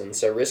 1,000,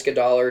 so risk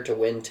 $1 to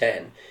win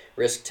 10.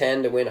 Risk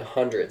 10 to win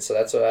 100, so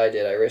that's what I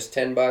did. I risked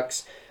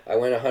 $10, I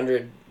win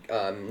 100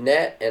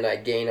 net, and I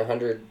gain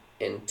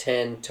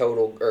 110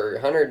 total, or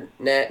 100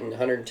 net and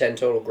 110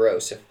 total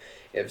gross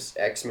if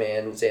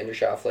X-Man, Xander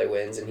Schauffele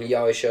wins, and he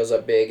always shows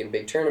up big in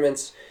big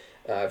tournaments.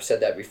 I've said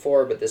that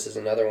before, but this is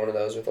another one of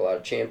those with a lot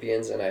of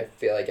champions, and I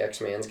feel like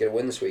X-Man's going to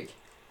win this week.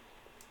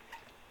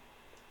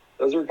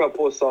 Those are a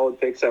couple of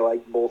solid picks. I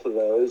like both of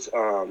those.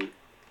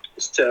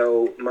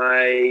 So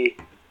my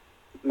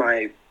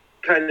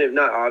kind of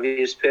not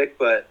obvious pick,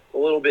 but a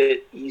little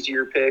bit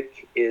easier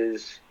pick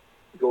is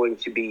going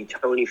to be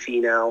Tony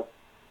Finau.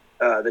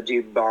 The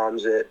dude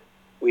bombs it.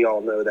 We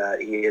all know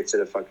that. He hits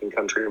it a fucking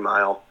country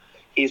mile.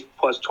 He's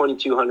plus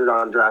 2,200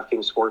 on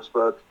DraftKings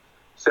Sportsbook.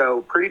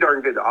 So pretty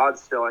darn good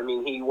odds still. I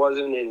mean, he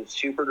wasn't in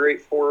super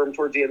great form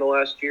towards the end of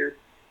last year,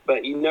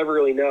 but you never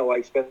really know.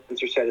 Like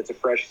Spencer said, it's a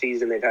fresh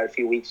season. They've had a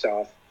few weeks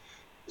off.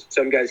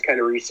 Some guys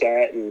kind of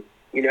reset, and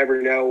you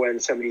never know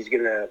when somebody's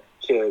going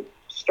to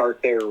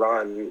start their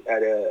run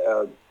at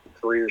a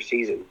career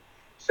season.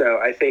 So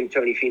I think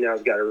Tony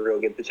Finau's got a real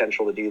good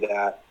potential to do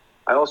that.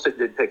 I also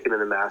did pick him in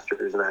the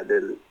Masters, and that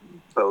didn't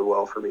bode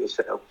well for me.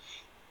 So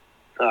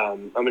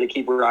I'm going to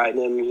keep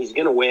riding him. He's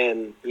going to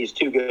win. He's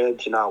too good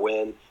to not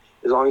win.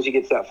 As long as he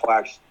gets that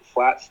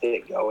flat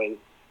stick going,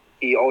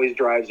 he always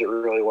drives it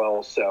really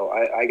well. So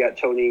I got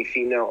Tony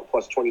Finau at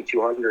plus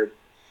 2,200.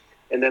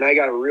 And then I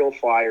got a real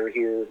flyer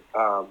here.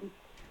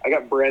 I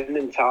got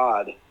Brendan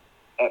Todd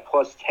at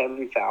plus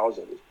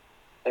 10,000.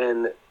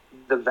 And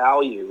the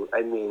value,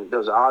 I mean,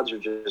 those odds are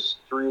just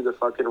through the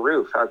fucking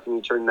roof. How can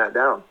you turn that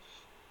down?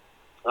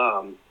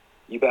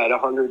 You bet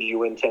 100, you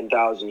win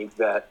 10,000. You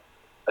bet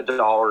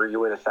 $1, you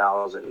win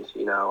 1,000.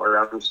 You know,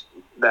 or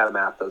that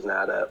math doesn't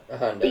add up.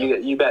 But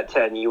you bet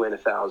 10, you win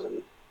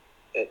 1,000.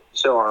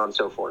 So on and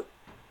so forth.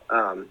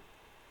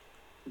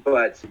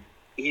 But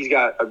he's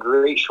got a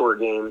great short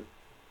game.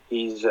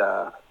 He's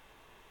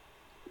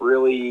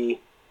really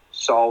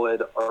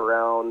solid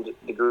around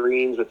the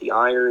greens with the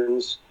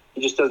irons.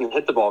 He just doesn't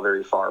hit the ball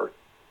very far.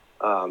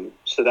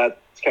 So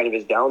that's kind of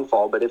his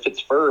downfall. But if it's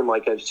firm,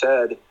 like I've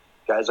said,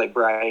 guys like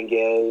Brian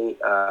Gay,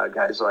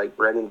 guys like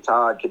Brendan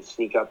Todd could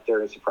sneak up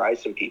there and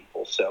surprise some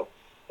people. So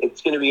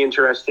it's going to be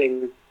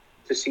interesting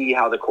to see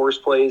how the course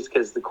plays,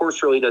 because the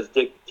course really does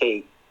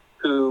dictate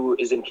who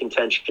is in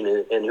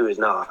contention and who is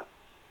not.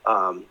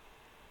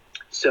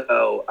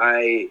 So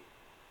I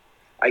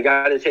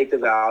got to take the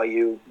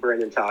value,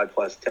 Brendan Todd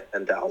plus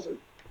 10,000.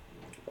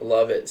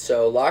 Love it.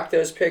 So lock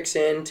those picks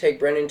in. Take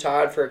Brendan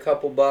Todd for a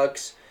couple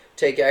bucks.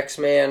 Take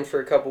X-Man for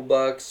a couple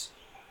bucks.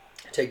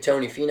 Take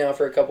Tony Finau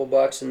for a couple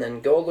bucks, and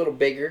then go a little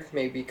bigger,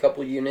 maybe a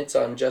couple units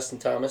on Justin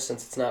Thomas,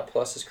 since it's not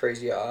plus as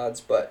crazy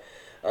odds. But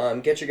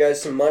get you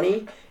guys some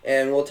money,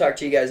 and we'll talk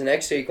to you guys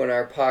next week when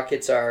our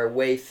pockets are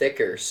way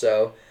thicker.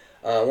 So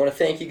I want to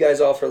thank you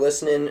guys all for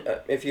listening.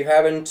 If you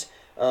haven't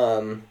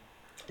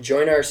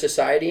joined our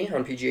society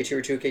on PGA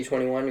Tour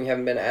 2K21, we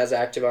haven't been as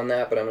active on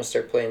that, but I'm going to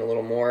start playing a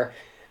little more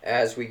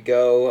as we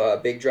go.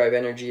 Big Drive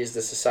Energy is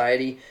the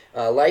society.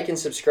 Like and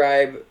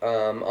subscribe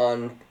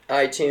on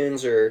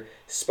iTunes or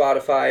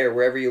Spotify or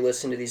wherever you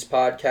listen to these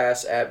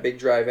podcasts at Big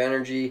Drive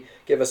Energy.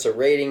 Give us a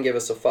rating, give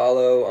us a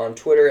follow on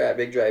Twitter at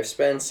Big Drive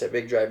Spence, at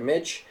Big Drive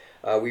Mitch.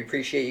 We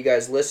appreciate you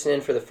guys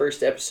listening for the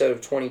first episode of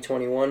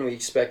 2021. We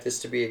expect this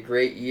to be a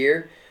great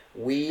year.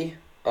 We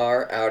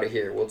are out of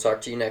here. We'll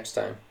talk to you next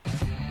time.